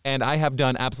this, and I have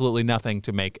done absolutely nothing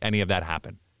to make any of that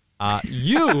happen.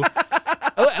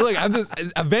 Look, I'm just,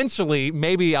 eventually,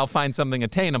 maybe I'll find something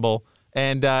attainable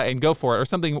and go for it, or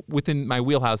something within my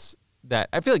wheelhouse that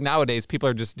I feel like nowadays people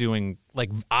are just doing like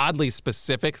oddly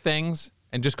specific things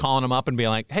and just calling them up and being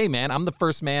like, hey, man, I'm the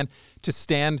first man to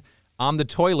stand on the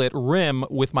toilet rim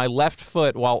with my left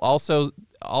foot while also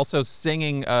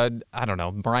singing I don't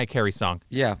know, Mariah Carey song.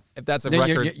 Yeah. If that's a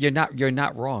record. You're not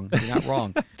wrong. You're not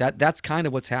wrong. That's kind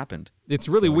of what's happened. It's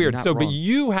really weird. So, wrong. but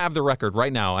you have the record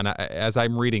right now, and as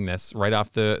I'm reading this right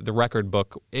off the record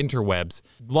book, Interwebs,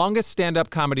 longest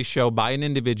stand-up comedy show by an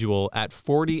individual at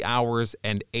 40 hours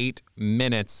and 8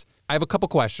 minutes. I have a couple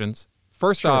questions.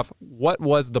 First off, what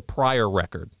was the prior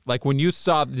record? Like when you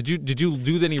saw, did you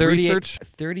do any research?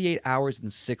 38 hours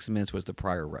and 6 minutes was the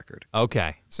prior record.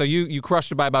 Okay. So you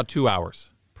crushed it by about 2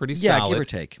 hours. Pretty solid. Yeah, give or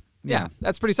take. Yeah,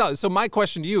 that's pretty solid. So my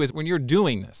question to you is, when you're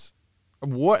doing this,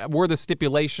 what were the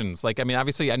stipulations? Like, I mean,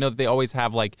 obviously I know that they always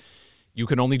have like, you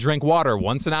can only drink water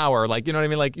once an hour. Like, you know what I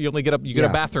mean? Like you only get a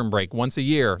bathroom break once a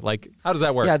year. Like, how does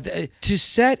that work? Yeah, to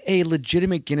set a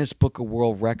legitimate Guinness Book of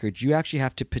World Records, you actually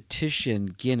have to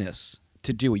petition Guinness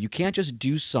to do it. You can't just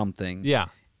do something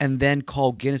and then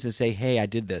call Guinness and say, hey, I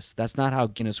did this. That's not how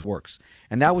Guinness works.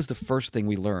 And that was the first thing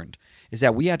we learned, is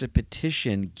that we had to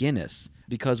petition Guinness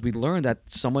because we learned that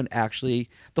someone actually,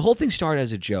 the whole thing started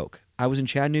as a joke. I was in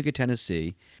Chattanooga,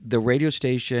 Tennessee. The radio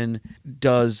station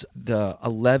does the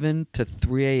 11 to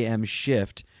 3 a.m.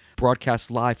 shift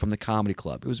broadcast live from the comedy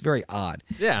club. It was very odd.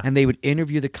 Yeah. And they would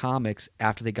interview the comics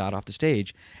after they got off the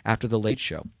stage, after the late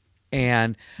show.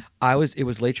 And it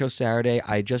was late show Saturday.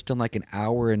 I had just done like an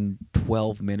hour and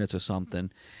 12 minutes or something.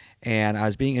 And I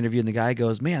was being interviewed, and the guy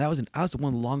goes, man, that was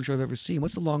one of the longest show I've ever seen.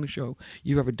 What's the longest show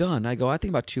you've ever done? And I go, I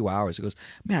think about 2 hours. He goes,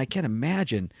 man, I can't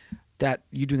imagine that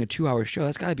you doing a 2-hour show.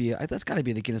 That's got to be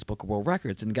the Guinness Book of World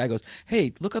Records. And the guy goes,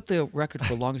 hey, look up the record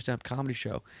for longest stand-up comedy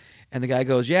show. And the guy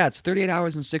goes, yeah, it's 38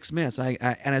 hours and 6 minutes. And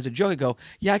and as a joke, I go,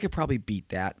 yeah, I could probably beat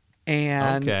that.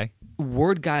 And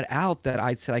word got out that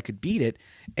I said I could beat it,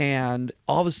 and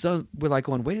all of a sudden we're like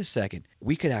going, wait a second,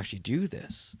 we could actually do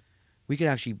this. We could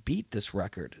actually beat this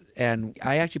record. And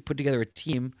I actually put together a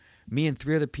team, me and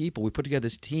 3 other people. We put together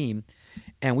this team,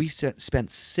 and we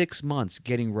spent 6 months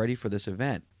getting ready for this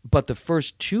event. But the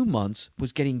first 2 months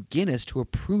was getting Guinness to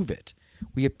approve it.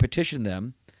 We had petitioned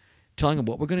them, telling them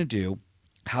what we're going to do,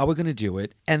 how we're going to do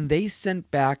it, and they sent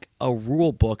back a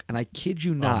rule book, and I kid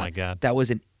you not, oh my God, that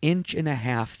was an 1.5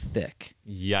 inches thick.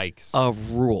 Yikes.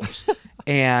 Of rules.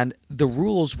 And the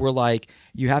rules were like,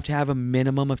 you have to have a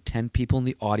minimum of 10 people in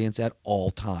the audience at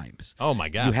all times. Oh my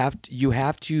God. You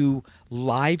have to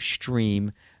live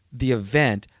stream the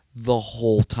event the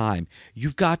whole time.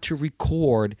 You've got to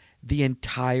record the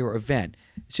entire event.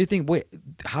 So you think, wait,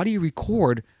 how do you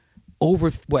record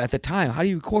at the time, how do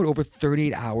you record over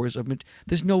 38 hours of it?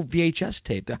 There's no VHS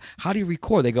tape. How do you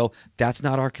record? They go, that's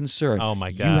not our concern. Oh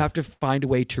my God. You have to find a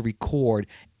way to record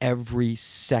every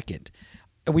second.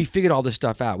 And we figured all this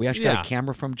stuff out. We actually got Yeah. a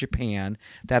camera from Japan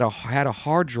that had a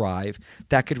hard drive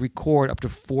that could record up to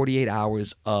 48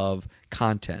 hours of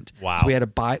content. Wow. So we had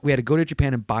to go to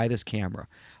Japan and buy this camera.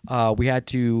 We had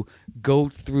to go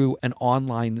through an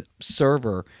online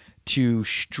server to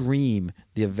stream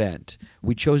the event.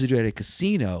 We chose to do it at a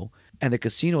casino, and the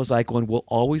casino was like, we'll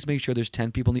always make sure there's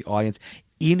 10 people in the audience,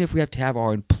 even if we have to have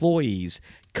our employees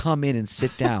come in and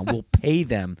sit down. We'll pay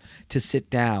them to sit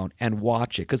down and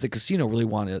watch it because the casino really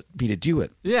wanted me to do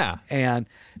it. Yeah.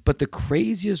 But the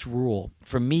craziest rule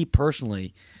for me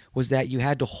personally was that you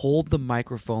had to hold the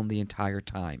microphone the entire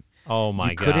time. Oh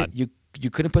my You God. You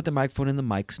couldn't put the microphone in the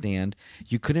mic stand.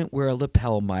 You couldn't wear a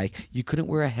lapel mic. You couldn't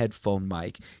wear a headphone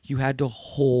mic. You had to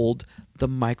hold the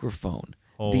microphone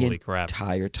Holy the crap.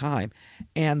 entire time.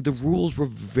 And the rules were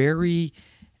very,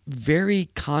 very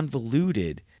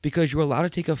convoluted because you were allowed to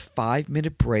take a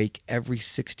 5-minute break every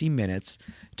 60 minutes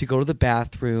to go to the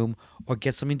bathroom or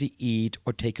get something to eat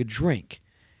or take a drink.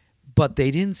 But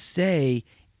they didn't say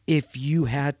if you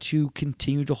had to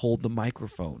continue to hold the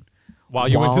microphone. While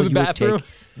you went to the you would bathroom?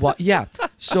 Yeah.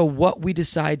 So what we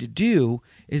decided to do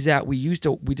is that we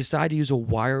decided to use a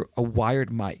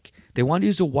wired mic. They wanted to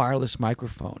use a wireless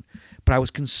microphone, but I was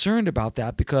concerned about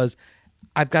that because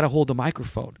I've got to hold the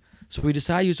microphone. So we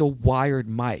decided to use a wired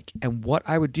mic. And what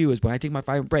I would do is when I take my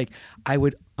 5-minute break, I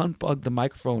would unplug the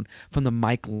microphone from the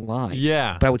mic line.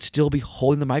 Yeah. But I would still be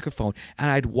holding the microphone,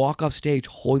 and I'd walk off stage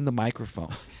holding the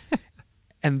microphone.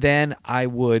 And then I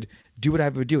would do what I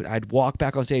would do. I'd walk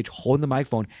back on stage holding the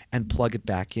microphone and plug it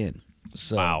back in.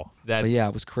 So, Wow. but yeah,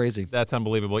 it was crazy. That's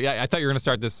unbelievable. Yeah, I thought you were going to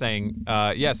start this saying,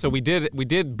 so we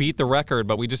did beat the record,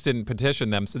 but we just didn't petition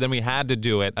them. So then we had to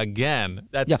do it again.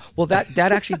 Yeah, well, that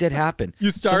actually did happen. You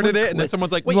started Someone it, and then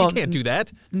someone's like, wait, well, you can't do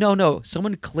that. No.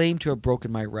 Someone claimed to have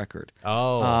broken my record.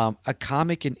 Oh. A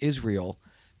comic in Israel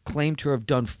claimed to have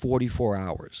done 44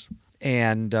 hours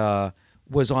and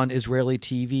was on Israeli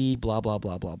TV, blah, blah,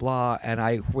 blah, blah, blah. And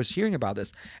I was hearing about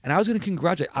this, and I was going to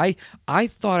congratulate. I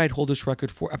thought I'd hold this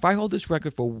record if I hold this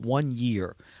record for 1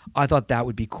 year, I thought that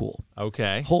would be cool.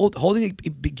 Okay.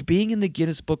 Being in the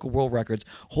Guinness Book of World Records,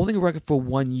 holding a record for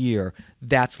 1 year,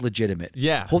 that's legitimate.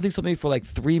 Yeah. Holding something for like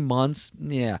 3 months,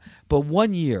 yeah. But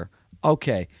 1 year,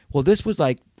 okay. Well, this was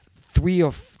like 3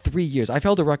 years. I've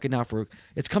held a record now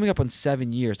it's coming up on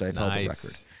 7 years that I've held the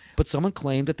record. But someone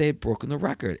claimed that they had broken the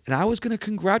record. And I was going to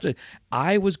congratulate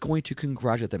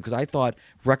them because I thought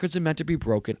records are meant to be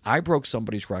broken. I broke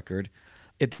somebody's record.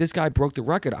 If this guy broke the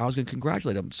record, I was going to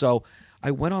congratulate him. So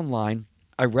I went online.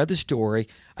 I read the story.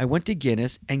 I went to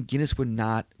Guinness, and Guinness would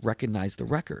not recognize the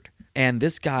record. And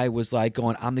this guy was like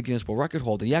going, I'm the Guinness World Record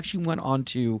holder. He actually went on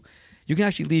to, you can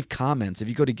actually leave comments. If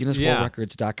you go to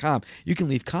GuinnessWorldRecords.com, you can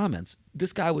leave comments.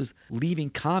 This guy was leaving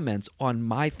comments on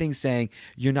my thing saying,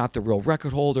 you're not the real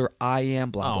record holder. I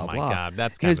am, blah, blah, blah. Oh, my God.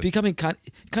 That's kind of... He was becoming kind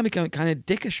of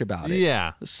dickish about it.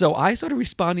 Yeah. So I started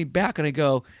responding back, and I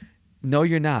go, no,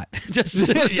 you're not. Just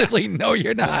simply, no,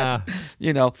 you're not.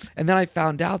 And then I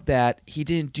found out that he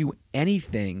didn't do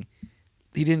anything.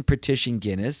 He didn't petition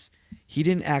Guinness. He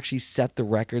didn't actually set the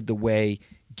record the way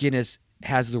Guinness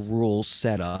has the rules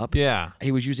set up. Yeah.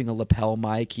 He was using a lapel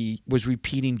mic. He was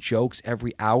repeating jokes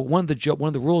every hour. One of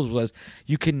the rules was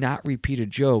you cannot repeat a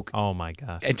joke Oh my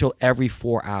gosh. until every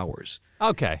 4 hours.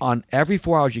 Okay. On every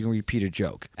 4 hours, you can repeat a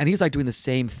joke. And he's like doing the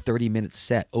same 30-minute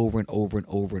set over and over and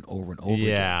over and over and over again.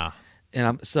 Yeah.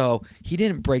 And so he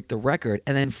didn't break the record.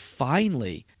 And then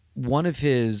finally, one of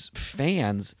his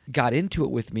fans got into it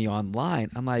with me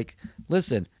online. I'm like,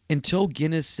 listen, until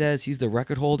Guinness says he's the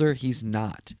record holder, he's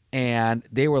not. And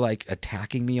they were like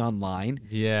attacking me online.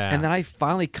 Yeah. And then I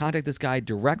finally contacted this guy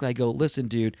directly. I go, listen,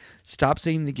 dude, stop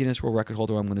saying the Guinness World Record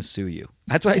holder. I'm going to sue you.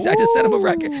 That's what I said. I just sent him a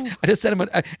record. I just sent him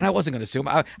and I wasn't going to sue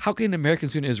him. How can an American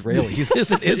sue an Israeli? He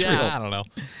lives in Israel. Yeah, I don't know.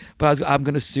 But I'm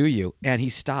going to sue you. And he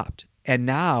stopped. And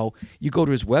now you go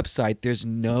to his website, there's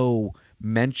no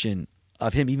mention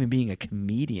of him even being a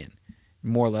comedian,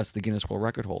 more or less the Guinness World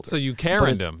Record holder. So you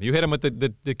Karen'd him. You hit him with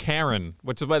the Karen,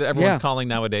 which is what everyone's calling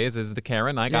nowadays is the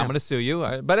Karen. I'm going to sue you.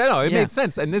 But I know, it made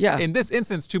sense. And in this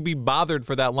instance, to be bothered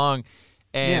for that long,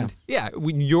 and it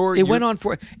went on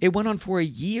for a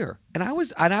year. And I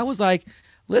was like,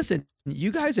 listen,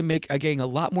 you guys are getting a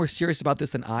lot more serious about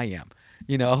this than I am,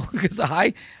 because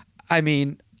I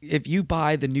mean, if you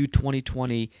buy the new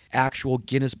 2020 actual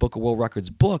Guinness Book of World Records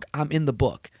book, I'm in the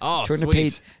book. Oh,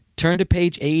 sweet. Turn to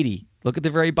page 80. Look at the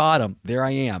very bottom. There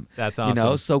I am. That's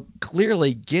awesome. So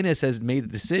clearly Guinness has made the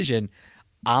decision.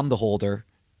 I'm the holder.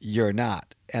 You're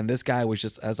not. And this guy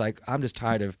was I was like, I'm just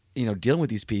tired of, dealing with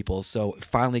these people. So it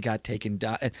finally got taken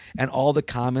down, and all the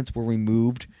comments were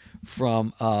removed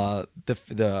from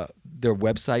the their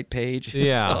website page.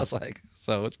 Yeah. So I was like,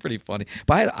 so it's pretty funny.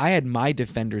 But I had my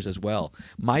defenders as well.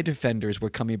 My defenders were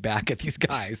coming back at these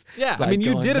guys. Yeah, It's I like mean,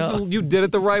 you going, did "No." it. You did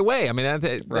it the right way. I mean,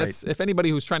 that's Right. if anybody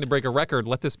who's trying to break a record,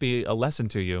 let this be a lesson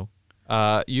to you.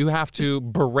 You have to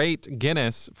berate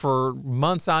Guinness for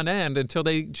months on end until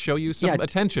they show you some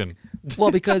attention.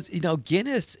 Well, because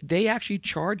Guinness, they actually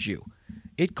charge you.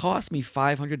 It cost me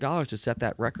 $500 to set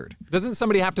that record. Doesn't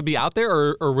somebody have to be out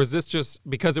there, or was this just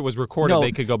because it was recorded? No,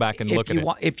 They could go back and look at it.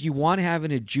 If you want to have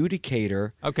an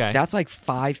adjudicator, Okay. that's like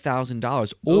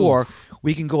 $5,000. Or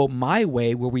we can go my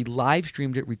way where we live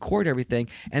streamed it, record everything,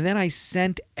 and then I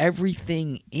sent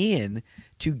everything in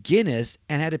to Guinness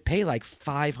and had to pay like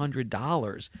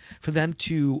 $500 for them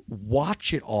to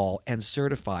watch it all and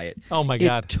certify it. Oh my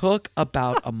God. It took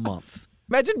about a month.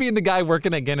 Imagine being the guy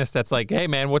working at Guinness that's like, hey,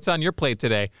 man, what's on your plate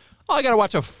today? Oh, I got to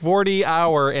watch a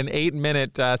 40-hour and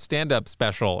 8-minute stand-up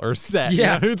special or set.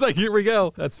 Yeah. It's like, here we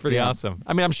go. That's pretty awesome.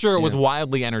 I mean, I'm sure it was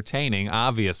wildly entertaining,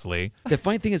 obviously. The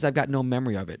funny thing is I've got no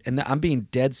memory of it. And I'm being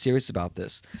dead serious about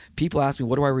this. People ask me,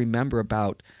 what do I remember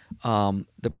about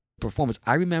the performance?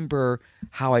 I remember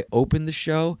how I opened the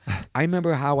show. I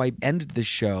remember how I ended the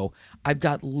show. I've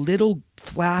got little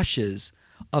flashes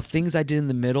of things I did in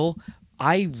the middle.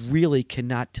 I really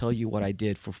cannot tell you what I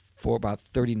did for about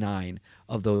 39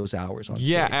 of those hours on stage.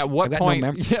 Yeah, at what I've got point? No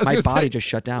memory. Yeah, I was my gonna body say, just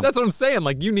shut down. That's what I'm saying.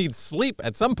 Like, you need sleep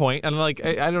at some point, and like,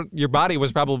 I don't. Your body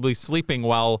was probably sleeping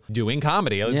while doing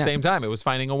comedy at the same time. It was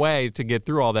finding a way to get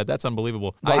through all that. That's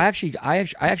unbelievable. Well, I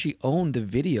actually own the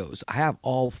videos. I have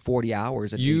all 40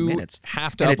 hours and 8 minutes. You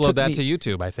have to And upload that to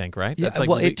YouTube, I think, right? Yeah, That's like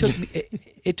well, it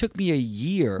took me a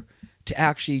year to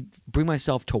actually bring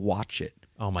myself to watch it.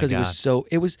 Oh my Because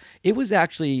it was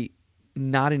actually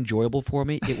not enjoyable for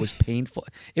me. It was painful.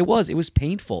 It was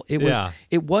painful.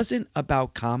 It wasn't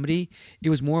about comedy. It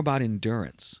was more about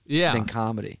endurance than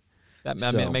comedy. I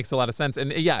mean, it makes a lot of sense.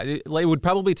 And yeah, it would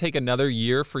probably take another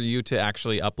year for you to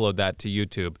actually upload that to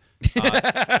YouTube.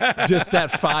 Just that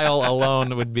file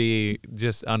alone would be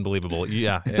just unbelievable.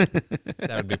 Yeah, that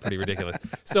would be pretty ridiculous.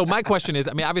 So my question is,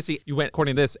 I mean, obviously you went,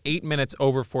 according to this, 8 minutes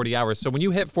over 40 hours. So when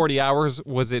you hit 40 hours,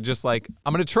 was it just like,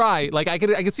 I'm going to try? Like I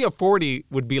could see a 40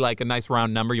 would be like a nice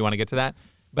round number. You want to get to that?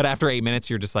 But after 8 minutes,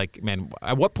 you're just like, man,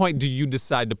 at what point do you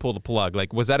decide to pull the plug?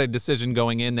 Like, was that a decision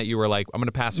going in that you were like, I'm going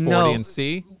to pass 40 and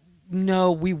see?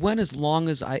 No, we went as long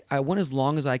as I went as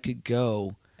long as I could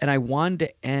go, and I wanted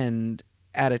to end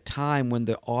at a time when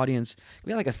the audience,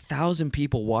 we had like 1,000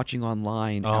 people watching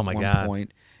online at one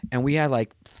point, and we had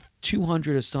like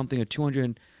 200 or something, or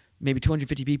 200, maybe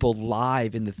 250 people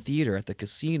live in the theater at the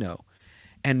casino,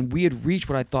 and we had reached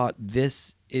what I thought,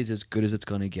 this is as good as it's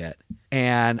going to get,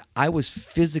 and I was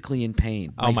physically in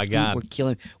pain. My feet were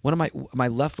killing. One of my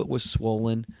left foot was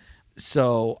swollen,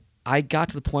 so I got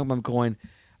to the point where I'm going,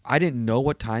 I didn't know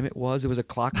what time it was. There was a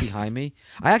clock behind me.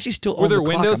 I actually still own the clock.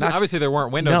 Were there windows? Obviously, there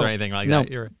weren't windows or anything like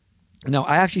that. No,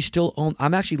 I actually still own.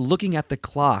 I'm actually looking at the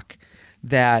clock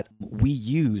that we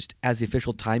used as the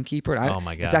official timekeeper. Oh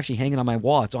my God! It's actually hanging on my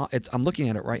wall. I'm looking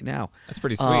at it right now. That's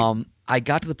pretty sweet. I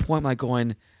got to the point where I'm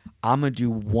going, I'm gonna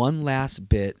do one last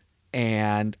bit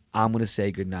and I'm gonna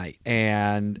say goodnight.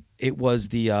 And it was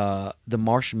the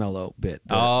marshmallow bit,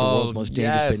 the world's most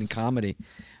dangerous bit in comedy.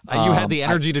 You had the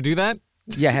energy to do that?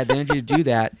 Yeah, I had the energy to do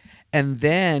that. And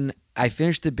then I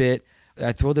finished the bit.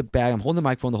 I throw the bag. I'm holding the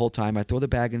microphone the whole time. I throw the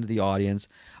bag into the audience.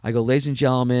 I go, ladies and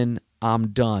gentlemen, I'm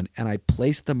done. And I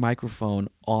placed the microphone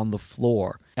on the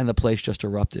floor, and the place just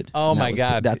erupted. Oh, my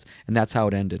God. That's how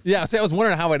it ended. Yeah, so I was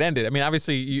wondering how it ended. I mean,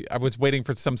 obviously, I was waiting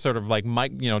for some sort of like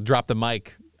mic, drop the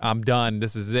mic. I'm done.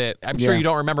 This is it. I'm sure you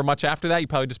don't remember much after that. You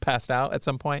probably just passed out at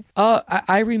some point.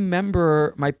 I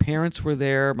remember my parents were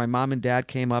there. My mom and dad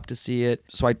came up to see it.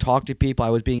 So I talked to people. I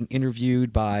was being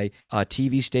interviewed by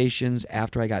TV stations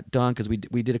after I got done, because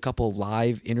we did a couple of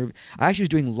live interviews. I actually was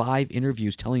doing live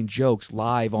interviews, telling jokes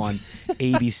live on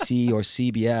ABC or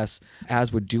CBS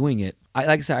as we're doing it. Like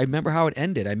I said, I remember how it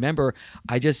ended. I remember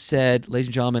I just said, ladies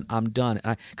and gentlemen, I'm done.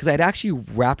 Because I'd actually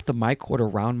wrapped the mic cord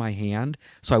around my hand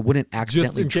so I wouldn't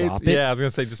accidentally drop it. Yeah, I was going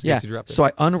to say, just in case you dropped it. So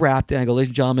I unwrapped it and I go, ladies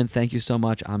and gentlemen, thank you so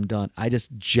much. I'm done. I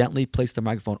just gently placed the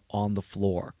microphone on the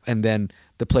floor, and then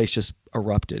the place just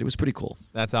erupted. It was pretty cool.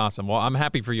 That's awesome. Well, I'm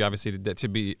happy for you, obviously, to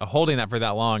be holding that for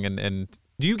that long. And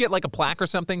do you get like a plaque or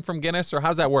something from Guinness, or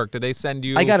how's that work? Do they send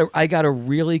you? I got a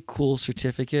really cool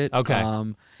certificate.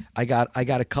 Okay. I got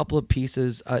a couple of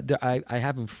pieces. I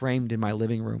have them framed in my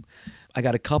living room. I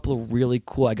got a couple of really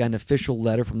cool. I got an official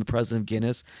letter from the president of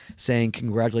Guinness saying,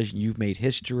 "Congratulations, you've made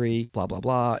history." Blah blah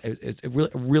blah. It's a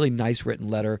really nice written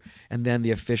letter, and then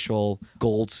the official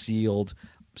gold sealed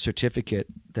certificate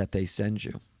that they send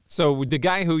you. So the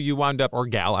guy who you wound up, or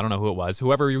gal, I don't know who it was,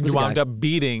 whoever you wound up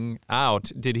beating out,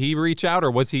 did he reach out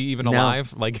or was he even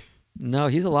alive? Like, No,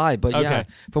 he's alive, but yeah,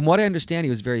 from what I understand, he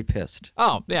was very pissed.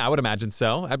 oh, yeah, I would imagine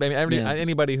so. I mean,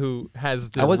 anybody who has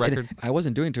the record. I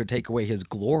wasn't doing it to take away his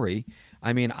glory.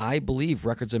 I mean, I believe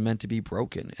records are meant to be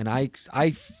broken, and I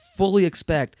fully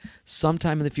expect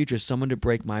sometime in the future someone to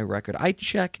break my record. I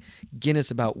check Guinness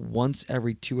about once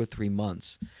every 2 or 3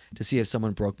 months to see if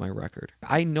someone broke my record.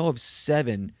 I know of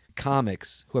 7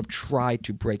 comics who have tried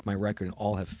to break my record and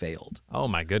all have failed. Oh,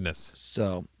 my goodness.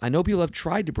 So I know people have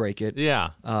tried to break it,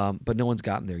 Yeah. but no one's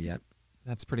gotten there yet.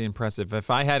 That's pretty impressive.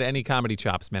 If I had any comedy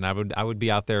chops, man, I would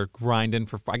be out there grinding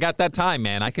for. I got that time,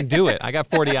 man. I can do it. I got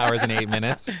 40 hours and 8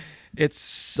 minutes. It's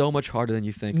so much harder than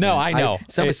you think. No, man. I know.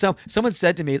 Someone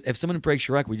said to me, if someone breaks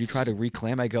your record, would you try to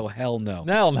reclaim? I go, hell no.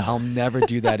 No. I'll never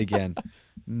do that again.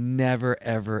 Never,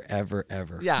 ever, ever,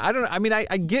 ever. Yeah, I mean, I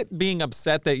get being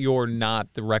upset that you're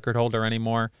not the record holder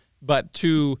anymore, but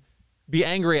to be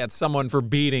angry at someone for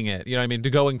beating it, you know what I mean, to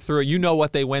going through it, you know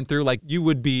what they went through, like you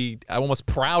would be almost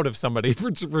proud of somebody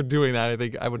for doing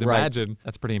that. I would imagine.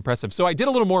 That's pretty impressive. So I did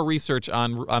a little more research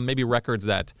on maybe records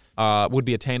that would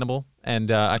be attainable,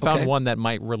 and I found one that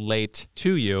might relate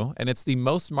to you, and it's the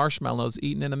most marshmallows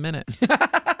eaten in a minute.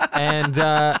 And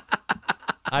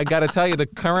I got to tell you, the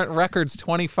current record's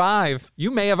 25.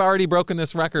 You may have already broken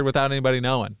this record without anybody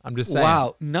knowing. I'm just saying.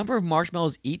 Wow. Number of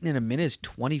marshmallows eaten in a minute is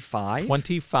 25?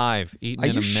 25 eaten in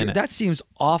a minute. Are you sure? That seems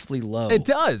awfully low. It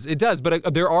does.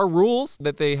 But there are rules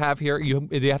that they have here.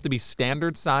 They have to be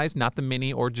standard size, not the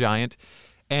mini or giant.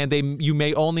 And you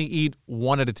may only eat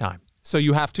one at a time. So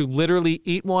you have to literally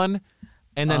eat one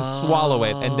and then swallow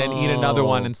it and then eat another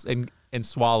one and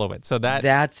swallow it. So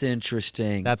that's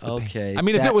interesting. That's the okay. I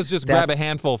mean, if it was just grab a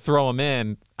handful, throw them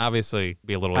in, obviously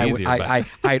be a little easier.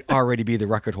 I'd already be the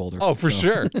record holder. Oh, for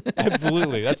sure.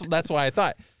 Absolutely. That's why I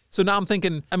thought. So now I'm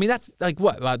thinking, I mean, that's like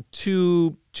what, about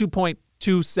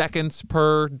 2.2 seconds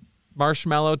per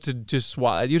marshmallow to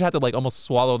swallow. You'd have to like almost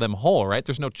swallow them whole, right?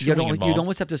 There's no chewing involved. You'd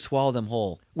almost have to swallow them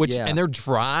whole. And they're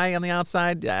dry on the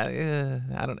outside. I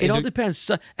don't know. It all depends.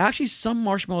 So, actually, some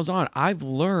marshmallows aren't. I've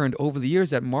learned over the years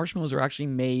that marshmallows are actually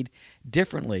made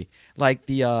differently. Like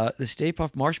the Stay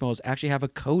Puft marshmallows actually have a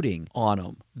coating on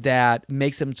them that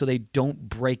makes them so they don't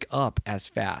break up as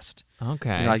fast.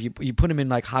 Okay. You put them in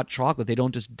like hot chocolate, they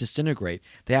don't just disintegrate.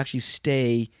 They actually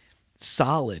stay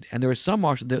solid. And there are some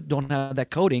marshmallows that don't have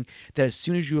that coating that as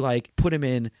soon as you like put them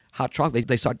in hot chocolate,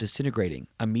 they start disintegrating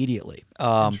immediately.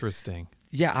 Interesting.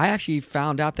 Yeah, I actually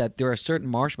found out that there are certain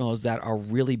marshmallows that are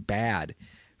really bad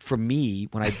for me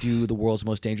when I do the world's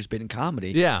most dangerous bit in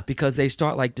comedy. Yeah. Because they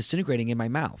start like disintegrating in my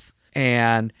mouth.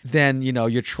 And then, you're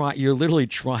literally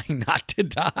trying not to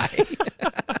die.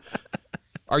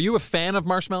 Are you a fan of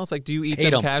marshmallows? Like, do you eat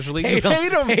them casually? Hate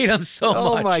them. Hate them so much.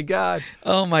 Oh my god.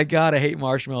 Oh my god, I hate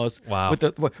marshmallows. Wow.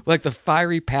 With the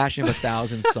fiery passion of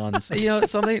 1,000 suns.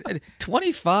 Something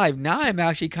 25. Now I'm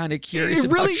actually kind of curious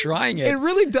about trying it. It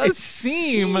really does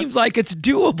seems like it's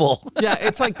doable. Yeah,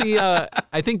 it's like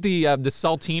I think the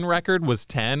saltine record was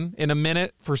 10 in a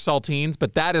minute for saltines,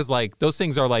 but that is like, those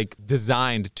things are like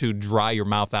designed to dry your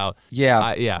mouth out.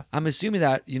 Yeah. Yeah. I'm assuming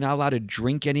that you're not allowed to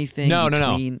drink anything. No.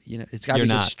 It's got to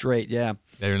be straight. Yeah.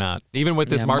 They're not. Even with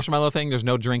this marshmallow thing, there's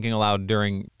no drinking allowed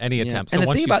during any attempt. So and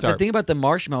the thing about the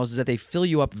marshmallows is that they fill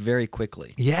you up very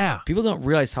quickly. Yeah. People don't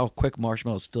realize how quick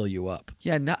marshmallows fill you up.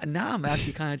 Yeah. Now I'm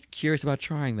actually kind of curious about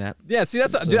trying that. Yeah. See,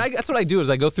 that's what I do is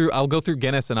I'll go through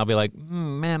Guinness and I'll be like,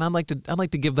 man, I'd like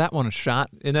to give that one a shot,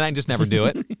 and then I just never do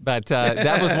it. But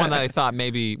that was one that I thought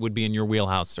maybe would be in your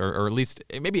wheelhouse, or at least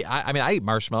maybe. I eat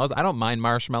marshmallows. I don't mind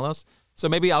marshmallows. So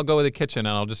maybe I'll go to the kitchen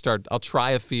and I'll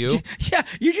try a few. Yeah,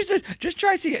 you should just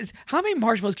try see how many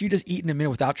marshmallows can you just eat in a minute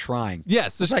without trying?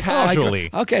 Yes, just like, casually.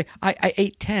 I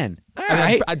ate 10. All right.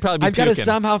 right. I'd probably be I've got to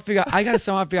somehow figure out how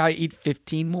to eat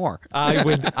 15 more. I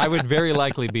would very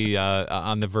likely be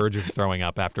on the verge of throwing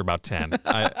up after about 10.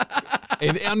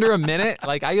 In under a minute,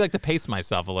 like I like to pace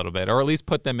myself a little bit, or at least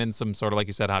put them in some sort of, like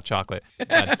you said, hot chocolate.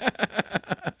 But,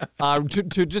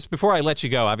 to just before I let you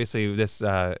go, obviously this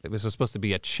was supposed to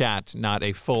be a chat, not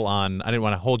a full on. I didn't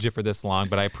want to hold you for this long,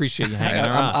 but I appreciate you hanging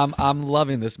around. I'm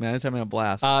loving this, man. It's having a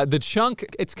blast. The chunk,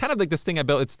 it's kind of like this thing I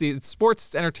built. It's sports,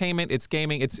 it's entertainment, it's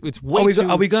gaming. It's way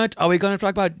Are we going to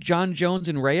talk about John Jones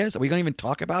and Reyes? Are we going to even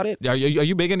talk about it? Are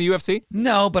you big into UFC?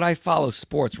 No, but I follow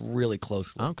sports really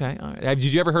closely. Okay. All right.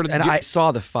 Did you ever heard of? And I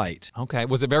saw the fight. Okay.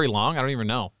 Was it very long? I don't even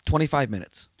know. 25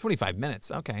 minutes. 25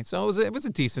 minutes. Okay, so it was a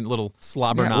decent little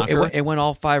slobber Yeah, knocker. it went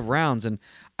all 5 rounds, and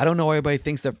I don't know why everybody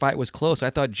thinks that fight was close. I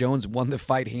thought Jones won the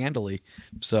fight handily.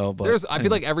 So, but I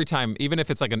feel like every time, even if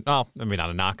it's like not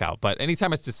a knockout, but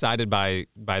anytime it's decided by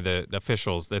the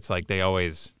officials, it's like they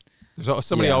always.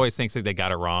 Somebody always thinks that they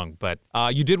got it wrong, but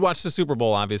you did watch the Super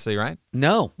Bowl, obviously, right?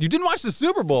 No, You didn't watch the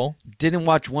Super Bowl? didn't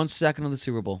watch 1 second of the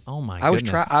Super Bowl. Oh my I was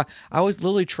goodness! I was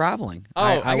literally traveling. Oh,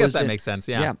 I guess was that makes sense.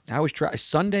 Yeah. I was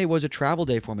Sunday was a travel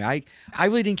day for me. I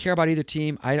really didn't care about either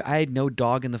team. I had no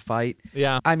dog in the fight.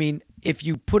 Yeah. I mean, if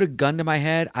you put a gun to my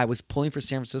head, I was pulling for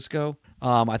San Francisco.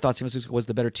 I thought San Francisco was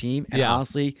the better team, and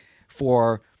honestly,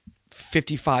 for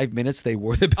 55 minutes they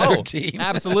were the better team.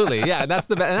 Absolutely. Yeah, and that's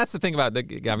the thing about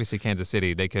obviously Kansas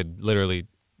City. They could literally,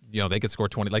 they could score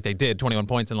 20 like they did 21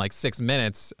 points in like 6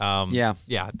 minutes. Yeah,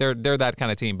 they're that kind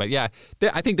of team. But yeah,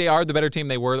 I think they are the better team.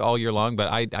 They were all year long. But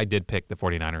I did pick the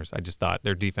 49ers. I just thought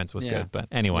their defense was good. But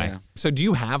anyway, so do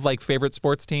you have like favorite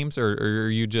sports teams, or are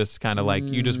you just kind of like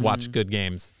you just watch good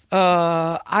games? When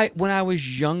I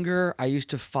was younger, I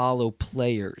used to follow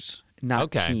players,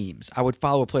 not teams. I would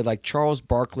follow a player like Charles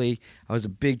Barkley. I was a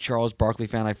big Charles Barkley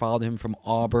fan. I followed him from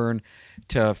Auburn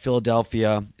to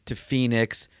Philadelphia to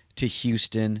Phoenix to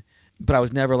Houston, but I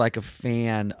was never like a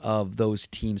fan of those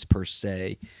teams per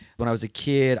se. When I was a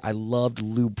kid, I loved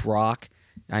Lou Brock.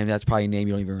 I mean, that's probably a name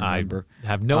you don't even remember. I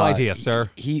have no idea, sir.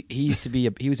 He used to be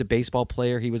he was a baseball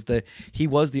player. He was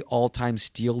the all-time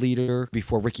steal leader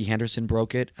before Ricky Henderson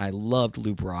broke it. I loved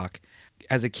Lou Brock.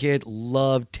 As a kid,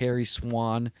 loved Terry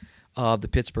Swan of the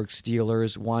Pittsburgh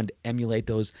Steelers. Wanted to emulate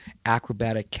those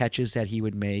acrobatic catches that he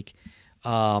would make.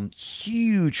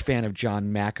 Huge fan of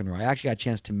John McEnroe. I actually got a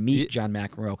chance to meet John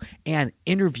McEnroe and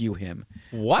interview him.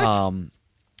 What?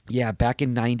 Yeah, back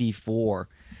in '94,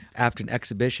 after an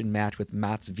exhibition match with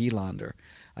Mats Wilander,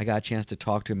 I got a chance to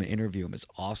talk to him and interview him. It's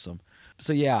awesome.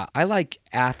 So yeah, I like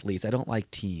athletes. I don't like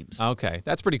teams. Okay,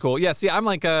 that's pretty cool. Yeah, see, I'm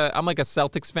like a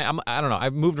Celtics fan. I don't know. I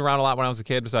moved around a lot when I was a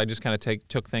kid, so I just kind of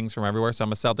took things from everywhere. So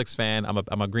I'm a Celtics fan.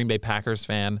 I'm a Green Bay Packers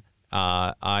fan.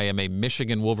 I am a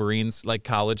Michigan Wolverines like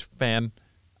college fan.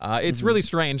 It's really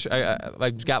strange.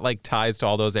 I've got like ties to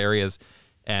all those areas,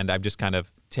 and I've just kind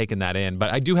of taken that in.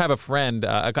 But I do have a friend,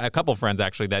 a couple friends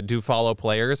actually, that do follow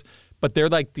players, but they're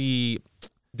like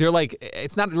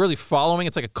it's not really following.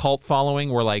 It's like a cult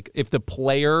following where like if the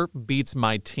player beats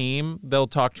my team, they'll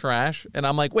talk trash, and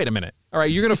I'm like, wait a minute. All right,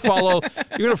 you're gonna follow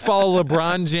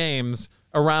LeBron James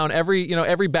around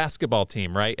every basketball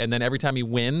team, right? And then every time he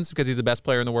wins, because he's the best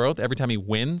player in the world, every time he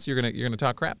wins, you're gonna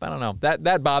talk crap. I don't know.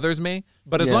 That bothers me.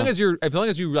 But as long as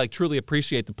you like truly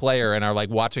appreciate the player and are like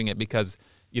watching it because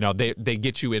they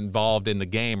get you involved in the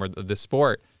game or the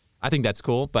sport, I think that's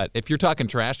cool. But if you're talking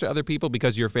trash to other people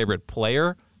because your favorite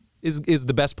player is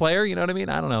the best player, you know what I mean?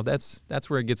 I don't know. That's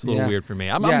where it gets a little weird for me.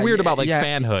 I'm weird about like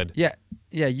fanhood.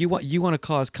 Yeah, you want to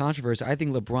cause controversy. I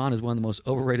think LeBron is one of the most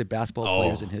overrated basketball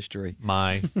players in history.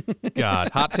 My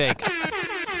God, hot take.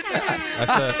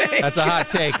 That's a hot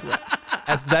take.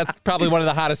 That's probably one of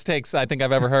the hottest takes I think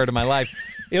I've ever heard in my life.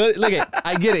 Look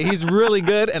I get it. He's really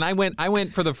good, and I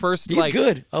went for the first he's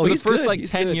good. Oh, he's good.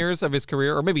 10 years of his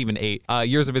career, or maybe even 8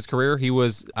 years of his career. He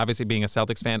was obviously being a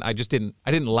Celtics fan. I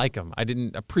didn't like him. I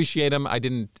didn't appreciate him.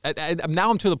 Now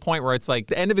I'm to the point where it's like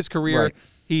the end of his career. Right.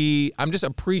 I'm just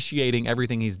appreciating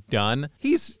everything he's done.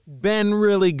 He's been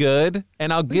really good,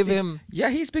 and I'll give him. Yeah,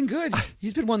 he's been good.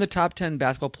 He's been one of the top 10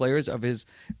 basketball players of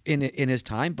in his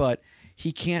time, but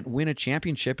he can't win a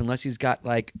championship unless he's got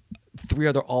like 3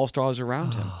 other all-stars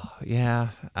around him. Yeah,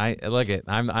 I look it.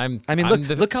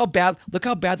 Look how bad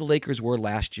the Lakers were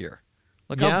last year.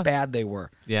 Look how bad they were.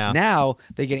 Yeah. Now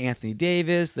they get Anthony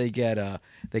Davis. They got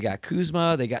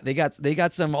Kuzma. They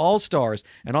got some all-stars,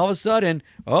 and all of a sudden,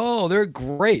 they're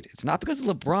great. It's not because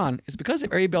of LeBron. It's because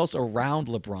of everybody else around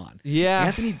LeBron. Yeah.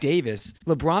 Anthony Davis.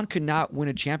 LeBron could not win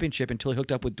a championship until he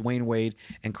hooked up with Dwayne Wade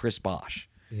and Chris Bosh.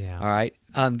 Yeah. All right.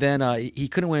 And then he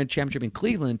couldn't win a championship in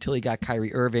Cleveland until he got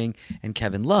Kyrie Irving and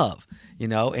Kevin Love.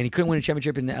 And he couldn't win a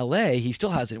championship in L.A. He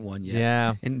still hasn't won yet.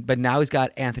 Yeah. But now he's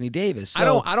got Anthony Davis.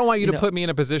 So, I don't want you to put me in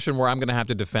a position where I'm going to have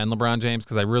to defend LeBron James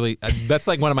because that's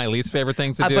like one of my least favorite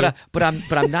things to do. But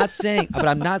I'm not saying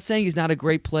he's not a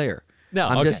great player. No.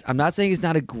 I'm not saying he's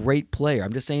not a great player.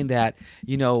 I'm just saying that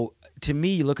to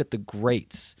me, you look at the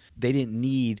greats. They didn't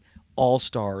need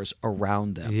all-stars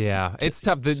around them. Yeah, it's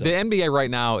tough. The NBA right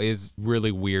now is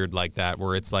really weird like that,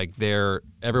 where it's like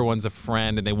everyone's a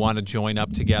friend and they want to join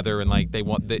up together and like they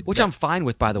want which I'm fine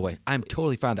with, by the way. I'm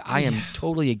totally fine with that. I am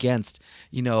totally against,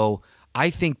 I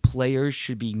think players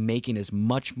should be making as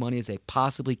much money as they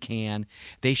possibly can.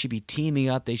 They should be teaming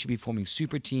up. They should be forming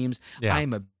super teams. Yeah. I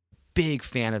am a big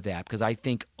fan of that because I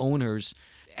think owners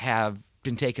have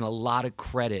been taking a lot of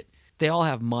credit. They all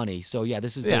have money, so yeah,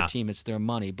 this is their team, it's their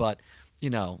money. But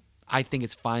I think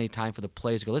it's finally time for the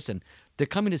players to go, listen, they're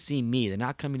coming to see me. They're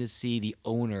not coming to see the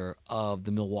owner of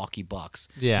the Milwaukee Bucks.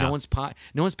 Yeah. No one's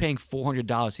paying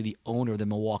 $400 to see the owner of the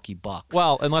Milwaukee Bucks.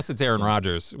 Well, unless it's Aaron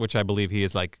Rodgers, which I believe he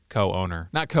is like co-owner.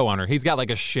 Not co-owner. He's got like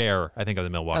a share, I think, of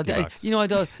the Milwaukee Bucks.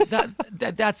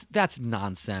 That's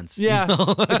nonsense. Yeah.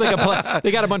 It's like they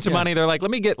got a bunch of money. They're like,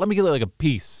 let me get like a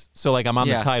piece. So like I'm on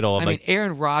the title. I mean,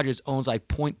 Aaron Rodgers owns like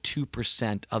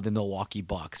 0.2% of the Milwaukee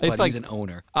Bucks, but he's an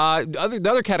owner. The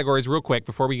other categories, real quick,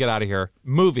 before we get out of here,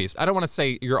 movies. I don't want to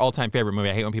say your all-time favorite movie.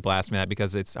 I hate when people ask me that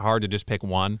because it's hard to just pick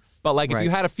one. But like, if you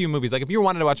had a few movies, like if you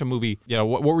wanted to watch a movie,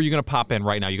 what were you going to pop in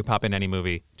right now? You could pop in any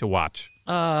movie to watch.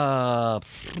 Probably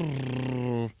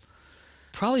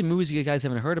movies you guys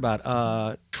haven't heard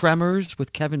about. Tremors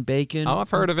with Kevin Bacon. Oh, I've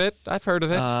heard of it.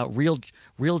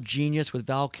 Real Genius with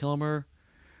Val Kilmer.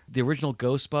 The original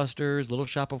Ghostbusters, Little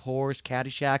Shop of Horrors,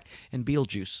 Caddyshack, and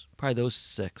Beetlejuice. Probably those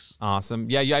 6. Awesome.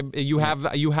 Yeah, you have the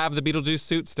Beetlejuice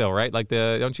suit still, right? Like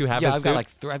don't you have his suit?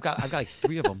 I've got like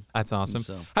 3 of them. That's awesome.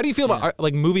 So, how do you feel about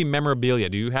like movie memorabilia?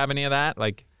 Do you have any of that?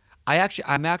 Like,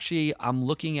 I'm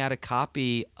looking at a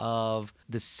copy of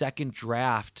the second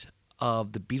draft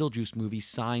of the Beetlejuice movie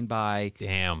signed by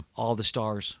all the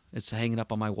stars. It's hanging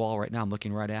up on my wall right now. I'm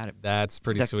looking right at it. That's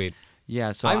pretty sweet.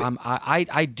 Yeah, so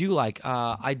I do like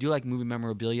movie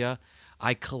memorabilia.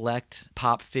 I collect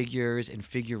pop figures and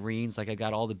figurines. Like I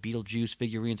got all the Beetlejuice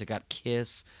figurines. I got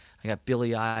Kiss. I got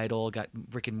Billy Idol. Got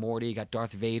Rick and Morty. Got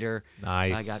Darth Vader.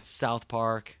 Nice. I got South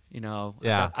Park.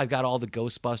 Yeah. I've got all the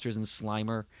Ghostbusters and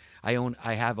Slimer. I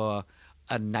have a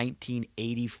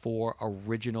 1984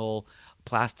 original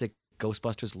plastic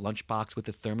Ghostbusters lunchbox with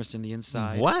the thermos in the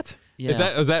inside. What? Yeah.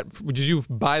 Is that? Did you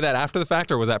buy that after the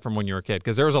fact, or was that from when you were a kid?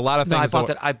 Because there was a lot of things. No,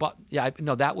 I bought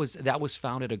that. That was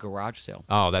found at a garage sale.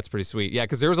 Oh, that's pretty sweet. Yeah,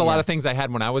 because there was a lot of things I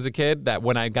had when I was a kid that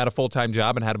when I got a full-time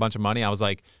job and had a bunch of money, I was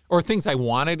like, or things I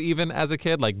wanted even as a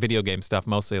kid, like video game stuff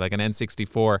mostly, like an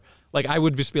N64. Like I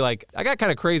would just be like, I got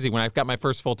kind of crazy when I got my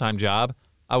first full-time job.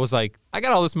 I was like, I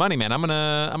got all this money, man. I'm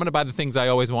gonna buy the things I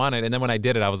always wanted. And then when I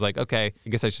did it, I was like, okay, I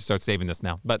guess I should start saving this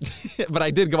now. But but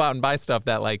I did go out and buy stuff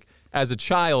that like as a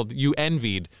child you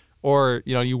envied or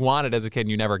you wanted as a kid and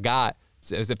you never got.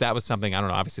 As if that was something, I don't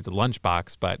know, obviously it's a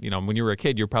lunchbox, but when you were a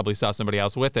kid, you probably saw somebody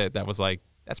else with it that was like,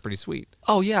 that's pretty sweet.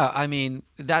 Oh yeah, I mean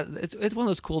it's one of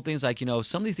those cool things. Like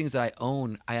some of these things that I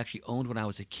own, I actually owned when I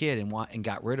was a kid and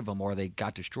got rid of them, or they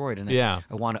got destroyed, and I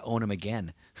want to own them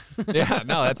again. Yeah,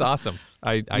 no, that's awesome.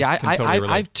 I can totally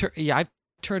relate. I've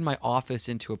turned my office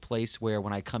into a place where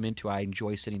when I come into, I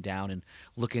enjoy sitting down and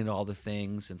looking at all the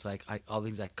things. And it's like all the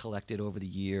things I collected over the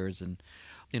years, and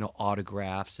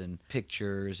autographs and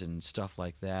pictures and stuff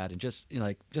like that, and just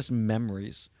just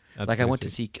memories. That's I went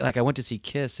to see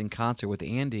Kiss in concert with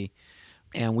Andy,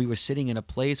 and we were sitting in a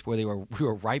place where we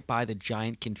were right by the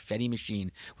giant confetti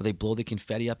machine where they blow the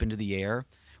confetti up into the air.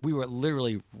 We were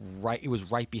literally right. It was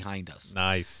right behind us.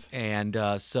 Nice. And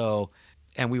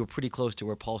and we were pretty close to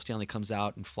where Paul Stanley comes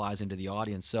out and flies into the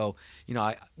audience. So,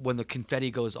 when the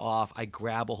confetti goes off, I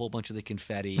grab a whole bunch of the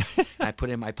confetti, and I put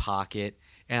it in my pocket,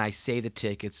 and I say the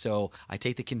tickets. So I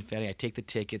take the confetti, I take the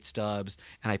ticket stubs,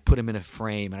 and I put them in a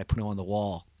frame, and I put them on the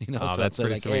wall. Oh, so that's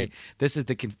pretty sweet. Hey, this is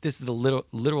the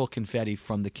literal confetti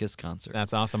from the Kiss concert.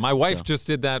 That's awesome. My wife just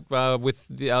did that with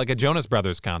like a Jonas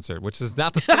Brothers concert, which is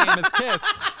not the same as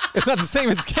Kiss. It's not the same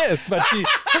as Kiss, but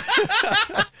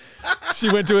she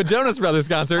went to a Jonas Brothers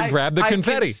concert, grabbed the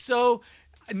confetti.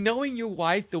 Knowing your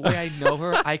wife the way I know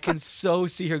her, I can so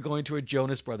see her going to a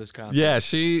Jonas Brothers concert. Yeah,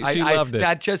 she loved it.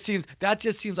 That just seems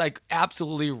like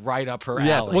absolutely right up her alley.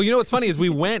 Yes. Well, what's funny is we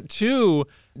went to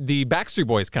the Backstreet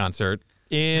Boys concert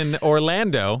in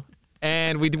Orlando,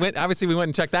 and we went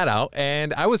and checked that out,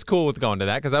 and I was cool with going to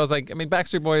that because I was like,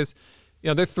 Backstreet Boys,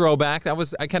 they're throwback.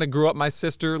 I kind of grew up my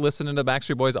sister listening to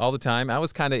Backstreet Boys all the time. I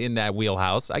was kind of in that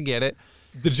wheelhouse. I get it.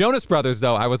 The Jonas Brothers,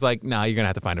 though, I was like, nah, you're going to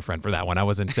have to find a friend for that one. I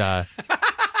wasn't... you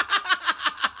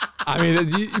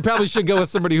probably should go with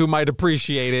somebody who might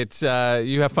appreciate it.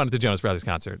 You have fun at the Jonas Brothers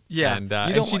concert. Yeah. And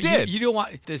she did. You don't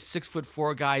want this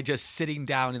 6'4" guy just sitting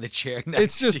down in the chair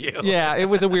next to you. Yeah, it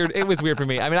was weird for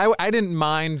me. I didn't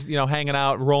mind, hanging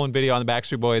out, rolling video on the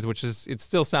Backstreet Boys, which is, it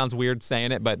still sounds weird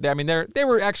saying it, but they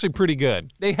were actually pretty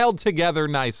good. They held together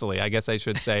nicely, I guess I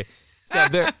should say. So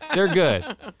they're good.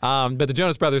 But the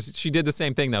Jonas Brothers, she did the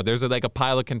same thing though. There's like a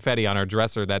pile of confetti on her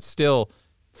dresser that still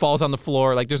falls on the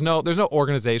floor. Like there's no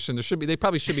organization. They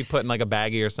probably should be put in like a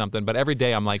baggie or something. But every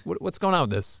day I'm like, what's going on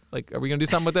with this? Like, are we gonna do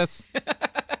something with this?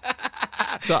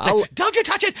 So don't you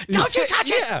touch it! Don't you touch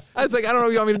it! Yeah, I was like, I don't know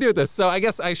what you want me to do with this. So I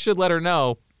guess I should let her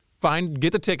know.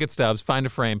 get the ticket stubs, find a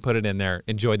frame, put it in there,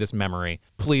 enjoy this memory.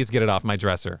 Please get it off my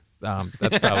dresser.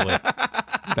 That's probably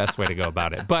the best way to go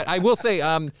about it. But I will say,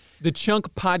 the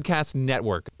Chunk Podcast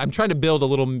Network. I'm trying to build a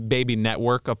little baby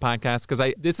network of podcasts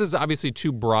because this is obviously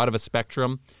too broad of a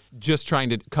spectrum, just trying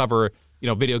to cover,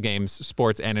 video games,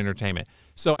 sports, and entertainment.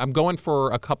 So I'm going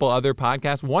for a couple other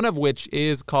podcasts, one of which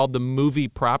is called the Movie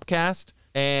Propcast.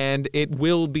 And it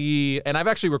will be, and I've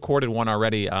actually recorded one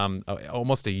already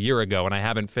almost a year ago, and I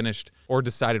haven't finished or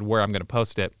decided where I'm going to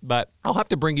post it. But I'll have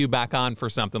to bring you back on for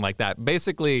something like that.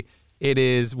 Basically, it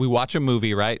is, we watch a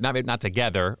movie, right? Not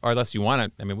together, or unless you want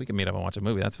to. I mean, we can meet up and watch a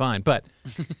movie. That's fine. But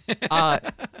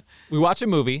we watch a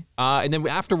movie, and then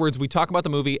afterwards we talk about the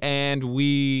movie, and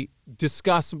we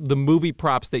discuss the movie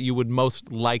props that you would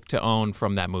most like to own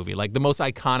from that movie, like the most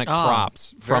iconic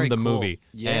props from the movie.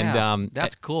 Yeah, and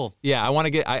that's cool. Yeah, I'm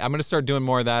going to start doing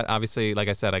more of that. Obviously, like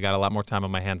I said, I got a lot more time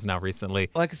on my hands now recently.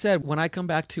 Like I said, when I come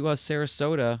back to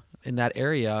Sarasota in that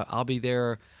area, I'll be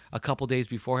there a couple days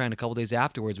beforehand, a couple days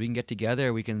afterwards. We can get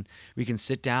together. We can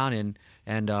sit down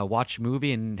and watch a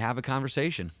movie and have a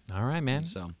conversation. All right, man.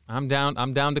 So I'm down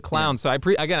to clown. Yeah. So I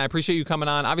appreciate you coming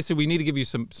on. Obviously, we need to give you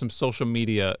some social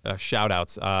media shout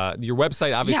outs. Your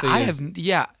website obviously we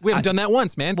haven't done that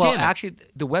once, man. Well, Damn it. Actually,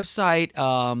 the website,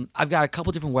 I've got a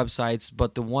couple different websites,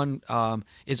 but the one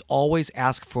is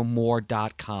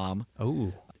alwaysaskformore.com.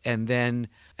 Oh. And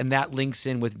that links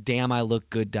in with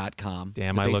damilookgood.com.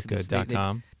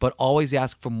 Damilookgood.com. But always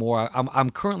ask for more. I'm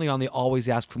currently on the Always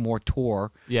Ask for More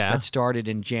tour. Yeah. That started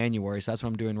in January, so that's what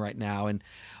I'm doing right now. And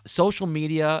social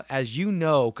media, as you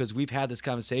know, because we've had this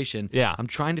conversation. Yeah. I'm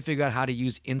trying to figure out how to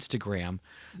use Instagram.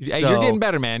 Hey, you're getting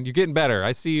better, man. You're getting better.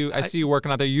 I see you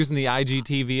working out there, using the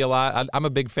IGTV a lot. I'm a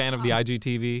big fan of the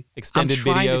IGTV extended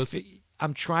videos.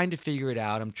 I'm trying to figure it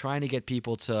out. I'm trying to get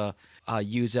people to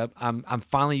use it. I'm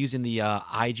finally using the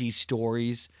IG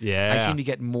stories. Yeah. I seem to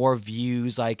get more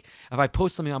views. Like if I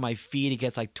post something on my feed, it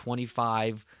gets like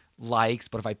 25 likes.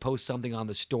 But if I post something on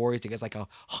the stories, it gets like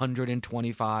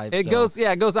 125. It goes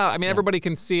out. I mean, everybody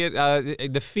can see it.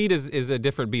 The feed is a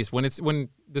different beast. When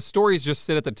the stories just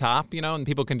sit at the top, and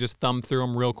people can just thumb through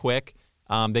them real quick.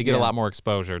 They get a lot more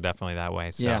exposure, definitely that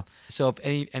way. So. Yeah. So if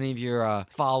any of your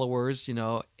followers,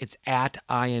 it's at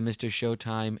I am Mr.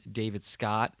 Showtime David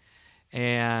Scott,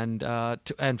 and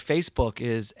Facebook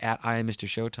is at I am Mr.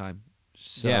 Showtime.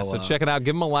 So check it out.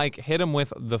 Give them a like. Hit them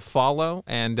with the follow,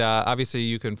 and obviously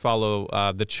you can follow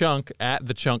the Chunk at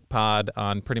the Chunk Pod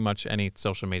on pretty much any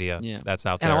social media that's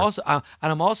out there. And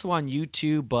I'm also on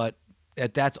YouTube, but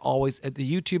that's always the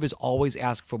YouTube is always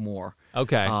ask for more.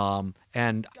 Okay.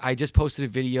 And I just posted a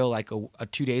video like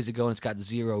 2 days ago, and it's got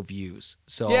 0 views.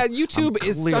 So yeah, YouTube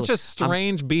is such a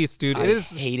strange beast, dude. I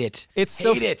hate it. It's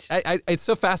so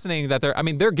fascinating that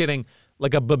they're getting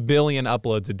like a babillion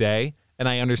uploads a day. And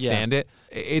I understand it.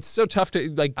 It's so tough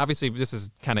to, like, obviously this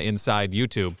is kind of inside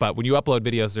YouTube, but when you upload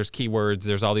videos, there's keywords,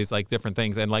 there's all these like different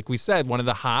things. And like we said, one of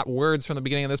the hot words from the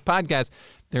beginning of this podcast,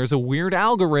 there's a weird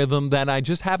algorithm that I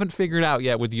just haven't figured out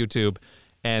yet with YouTube.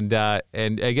 And I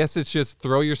guess it's just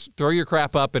throw your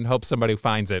crap up and hope somebody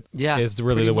finds it. Yeah, is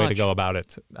really the way to go about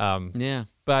it. Yeah.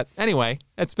 But anyway,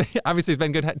 it's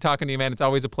been good talking to you, man. It's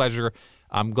always a pleasure.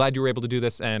 I'm glad you were able to do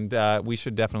this, and we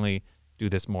should definitely do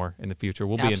this more in the future.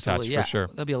 We'll be in touch for sure.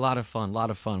 That'll be a lot of fun.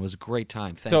 It was a great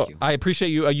time. Thank you. I appreciate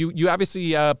you. You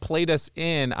obviously played us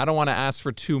in. I don't want to ask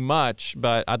for too much,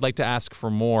 but I'd like to ask for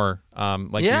more.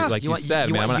 You said,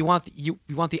 man. You want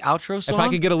the outro song? If I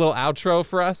could get a little outro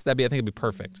for us, I think it'd be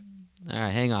perfect. All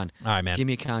right, hang on. All right, man. Give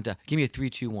me a countdown. Give me a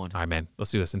 3, 2, 1. All right, man. Let's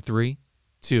do this in 3,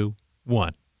 2,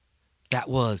 1. That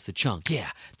was the Chunk. Yeah,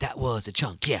 that was the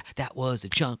Chunk. Yeah, that was the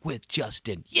Chunk with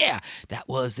Justin. Yeah, that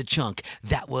was the Chunk.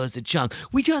 That was the Chunk.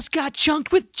 We just got chunked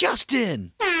with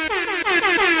Justin. All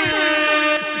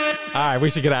right, we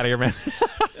should get out of here, man.